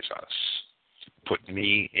justifies us. Put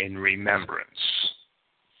me in remembrance.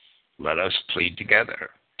 Let us plead together.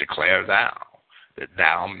 Declare thou that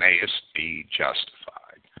thou mayest be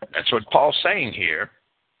justified. That's what Paul's saying here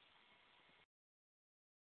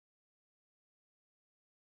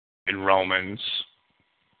in Romans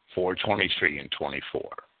 4:23 and 24.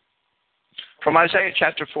 From Isaiah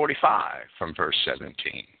chapter 45, from verse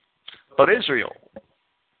 17. But Israel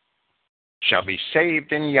shall be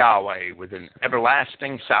saved in Yahweh with an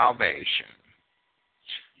everlasting salvation.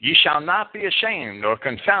 Ye shall not be ashamed nor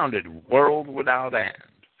confounded, world without end.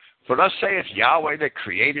 For thus saith Yahweh that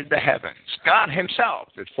created the heavens, God himself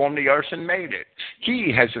that formed the earth and made it.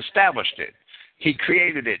 He has established it. He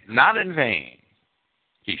created it not in vain.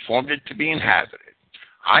 He formed it to be inhabited.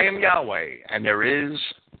 I am Yahweh, and there is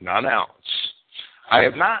none else. I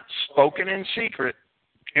have not spoken in secret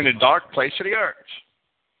in a dark place of the earth.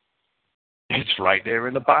 It's right there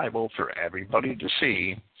in the Bible for everybody to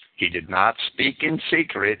see. He did not speak in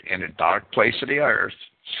secret in a dark place of the earth.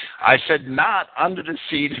 I said not unto the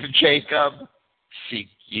seed of Jacob, seek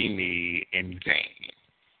ye me in vain.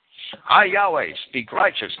 I, Yahweh, speak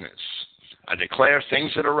righteousness. I declare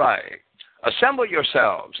things that are right. Assemble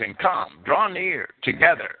yourselves and come, draw near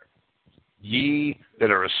together. Ye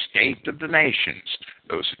that are escaped of the nations,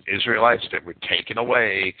 those Israelites that were taken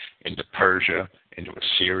away into Persia, into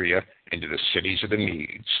Assyria, into the cities of the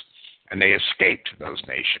Medes. And they escaped those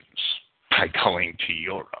nations by going to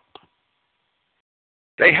Europe.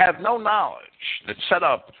 They have no knowledge that set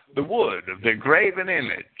up the wood of their graven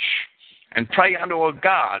image and pray unto a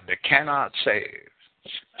God that cannot save.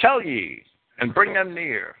 Tell ye and bring them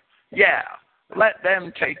near. Yeah, let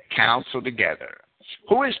them take counsel together.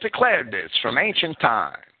 Who has declared this from ancient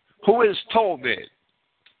time? Who has told it?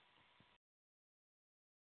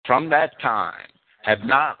 From that time, have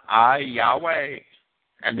not I Yahweh,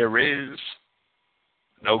 and there is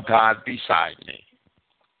no God beside me,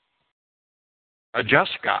 a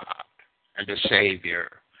just God and a Savior.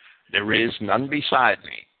 There is none beside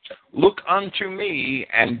me. Look unto me,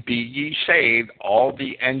 and be ye saved, all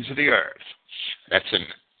the ends of the earth. That's an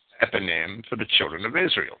eponym for the children of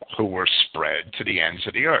Israel, who were spread to the ends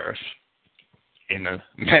of the earth in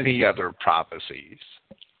many other prophecies.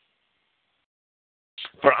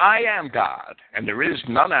 For I am God, and there is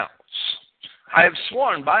none else. I have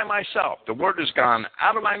sworn by myself, the word is gone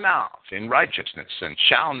out of my mouth in righteousness, and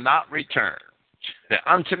shall not return, that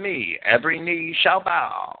unto me every knee shall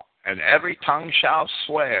bow, and every tongue shall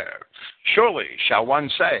swear. Surely shall one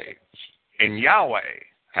say, in Yahweh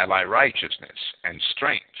have I righteousness and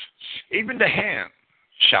strength. Even to him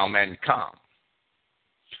shall men come.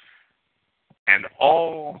 And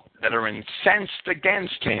all that are incensed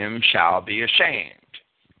against him shall be ashamed.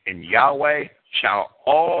 In Yahweh shall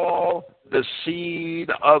all the seed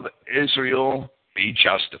of Israel be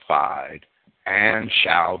justified and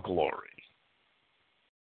shall glory.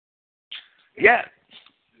 Yet,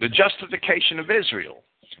 the justification of Israel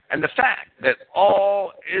and the fact that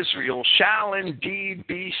all Israel shall indeed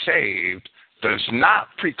be saved does not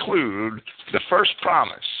preclude the first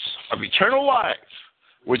promise of eternal life,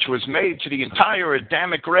 which was made to the entire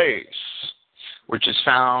Adamic race, which is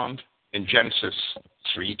found in Genesis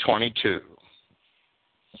 3:22.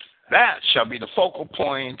 That shall be the focal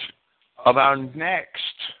point of our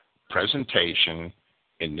next presentation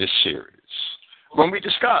in this series, when we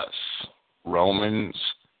discuss Romans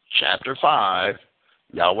chapter 5,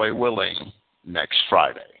 Yahweh willing, next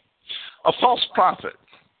Friday. A false prophet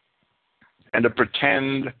and a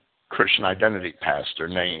pretend Christian identity pastor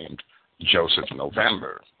named Joseph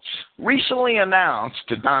November recently announced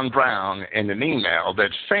to Don Brown in an email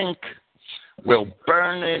that Fink will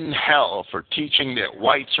burn in hell for teaching that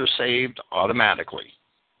whites are saved automatically.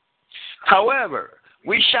 However,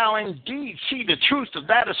 we shall indeed see the truth of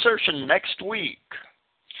that assertion next week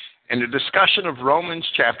in a discussion of Romans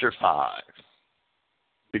chapter 5,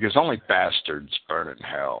 because only bastards burn in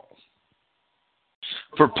hell.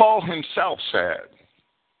 For Paul himself said,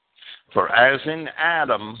 "For as in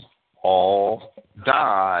Adam all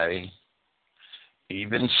die,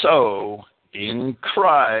 even so in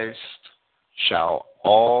Christ shall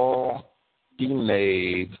all be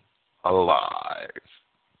made alive."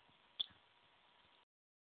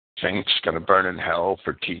 Fink's going to burn in hell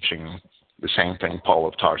for teaching the same thing Paul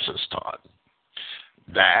of Tarsus taught.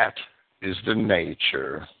 That is the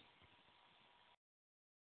nature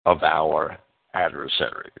of our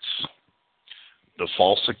adversaries, the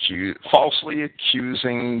falsely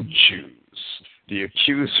accusing Jews, the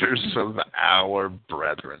accusers of our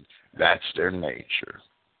brethren. That's their nature.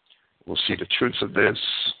 We'll see the truth of this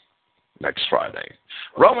next Friday.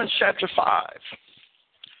 Romans chapter 5.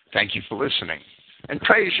 Thank you for listening, and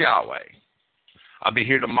praise Yahweh. I'll be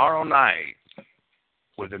here tomorrow night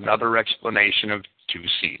with another explanation of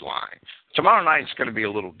two-seed line. Tomorrow night's going to be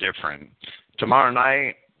a little different. Tomorrow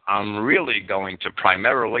night, I'm really going to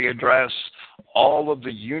primarily address all of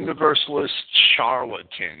the universalist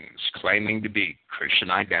charlatans claiming to be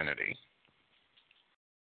Christian identity.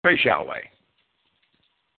 Praise Yahweh.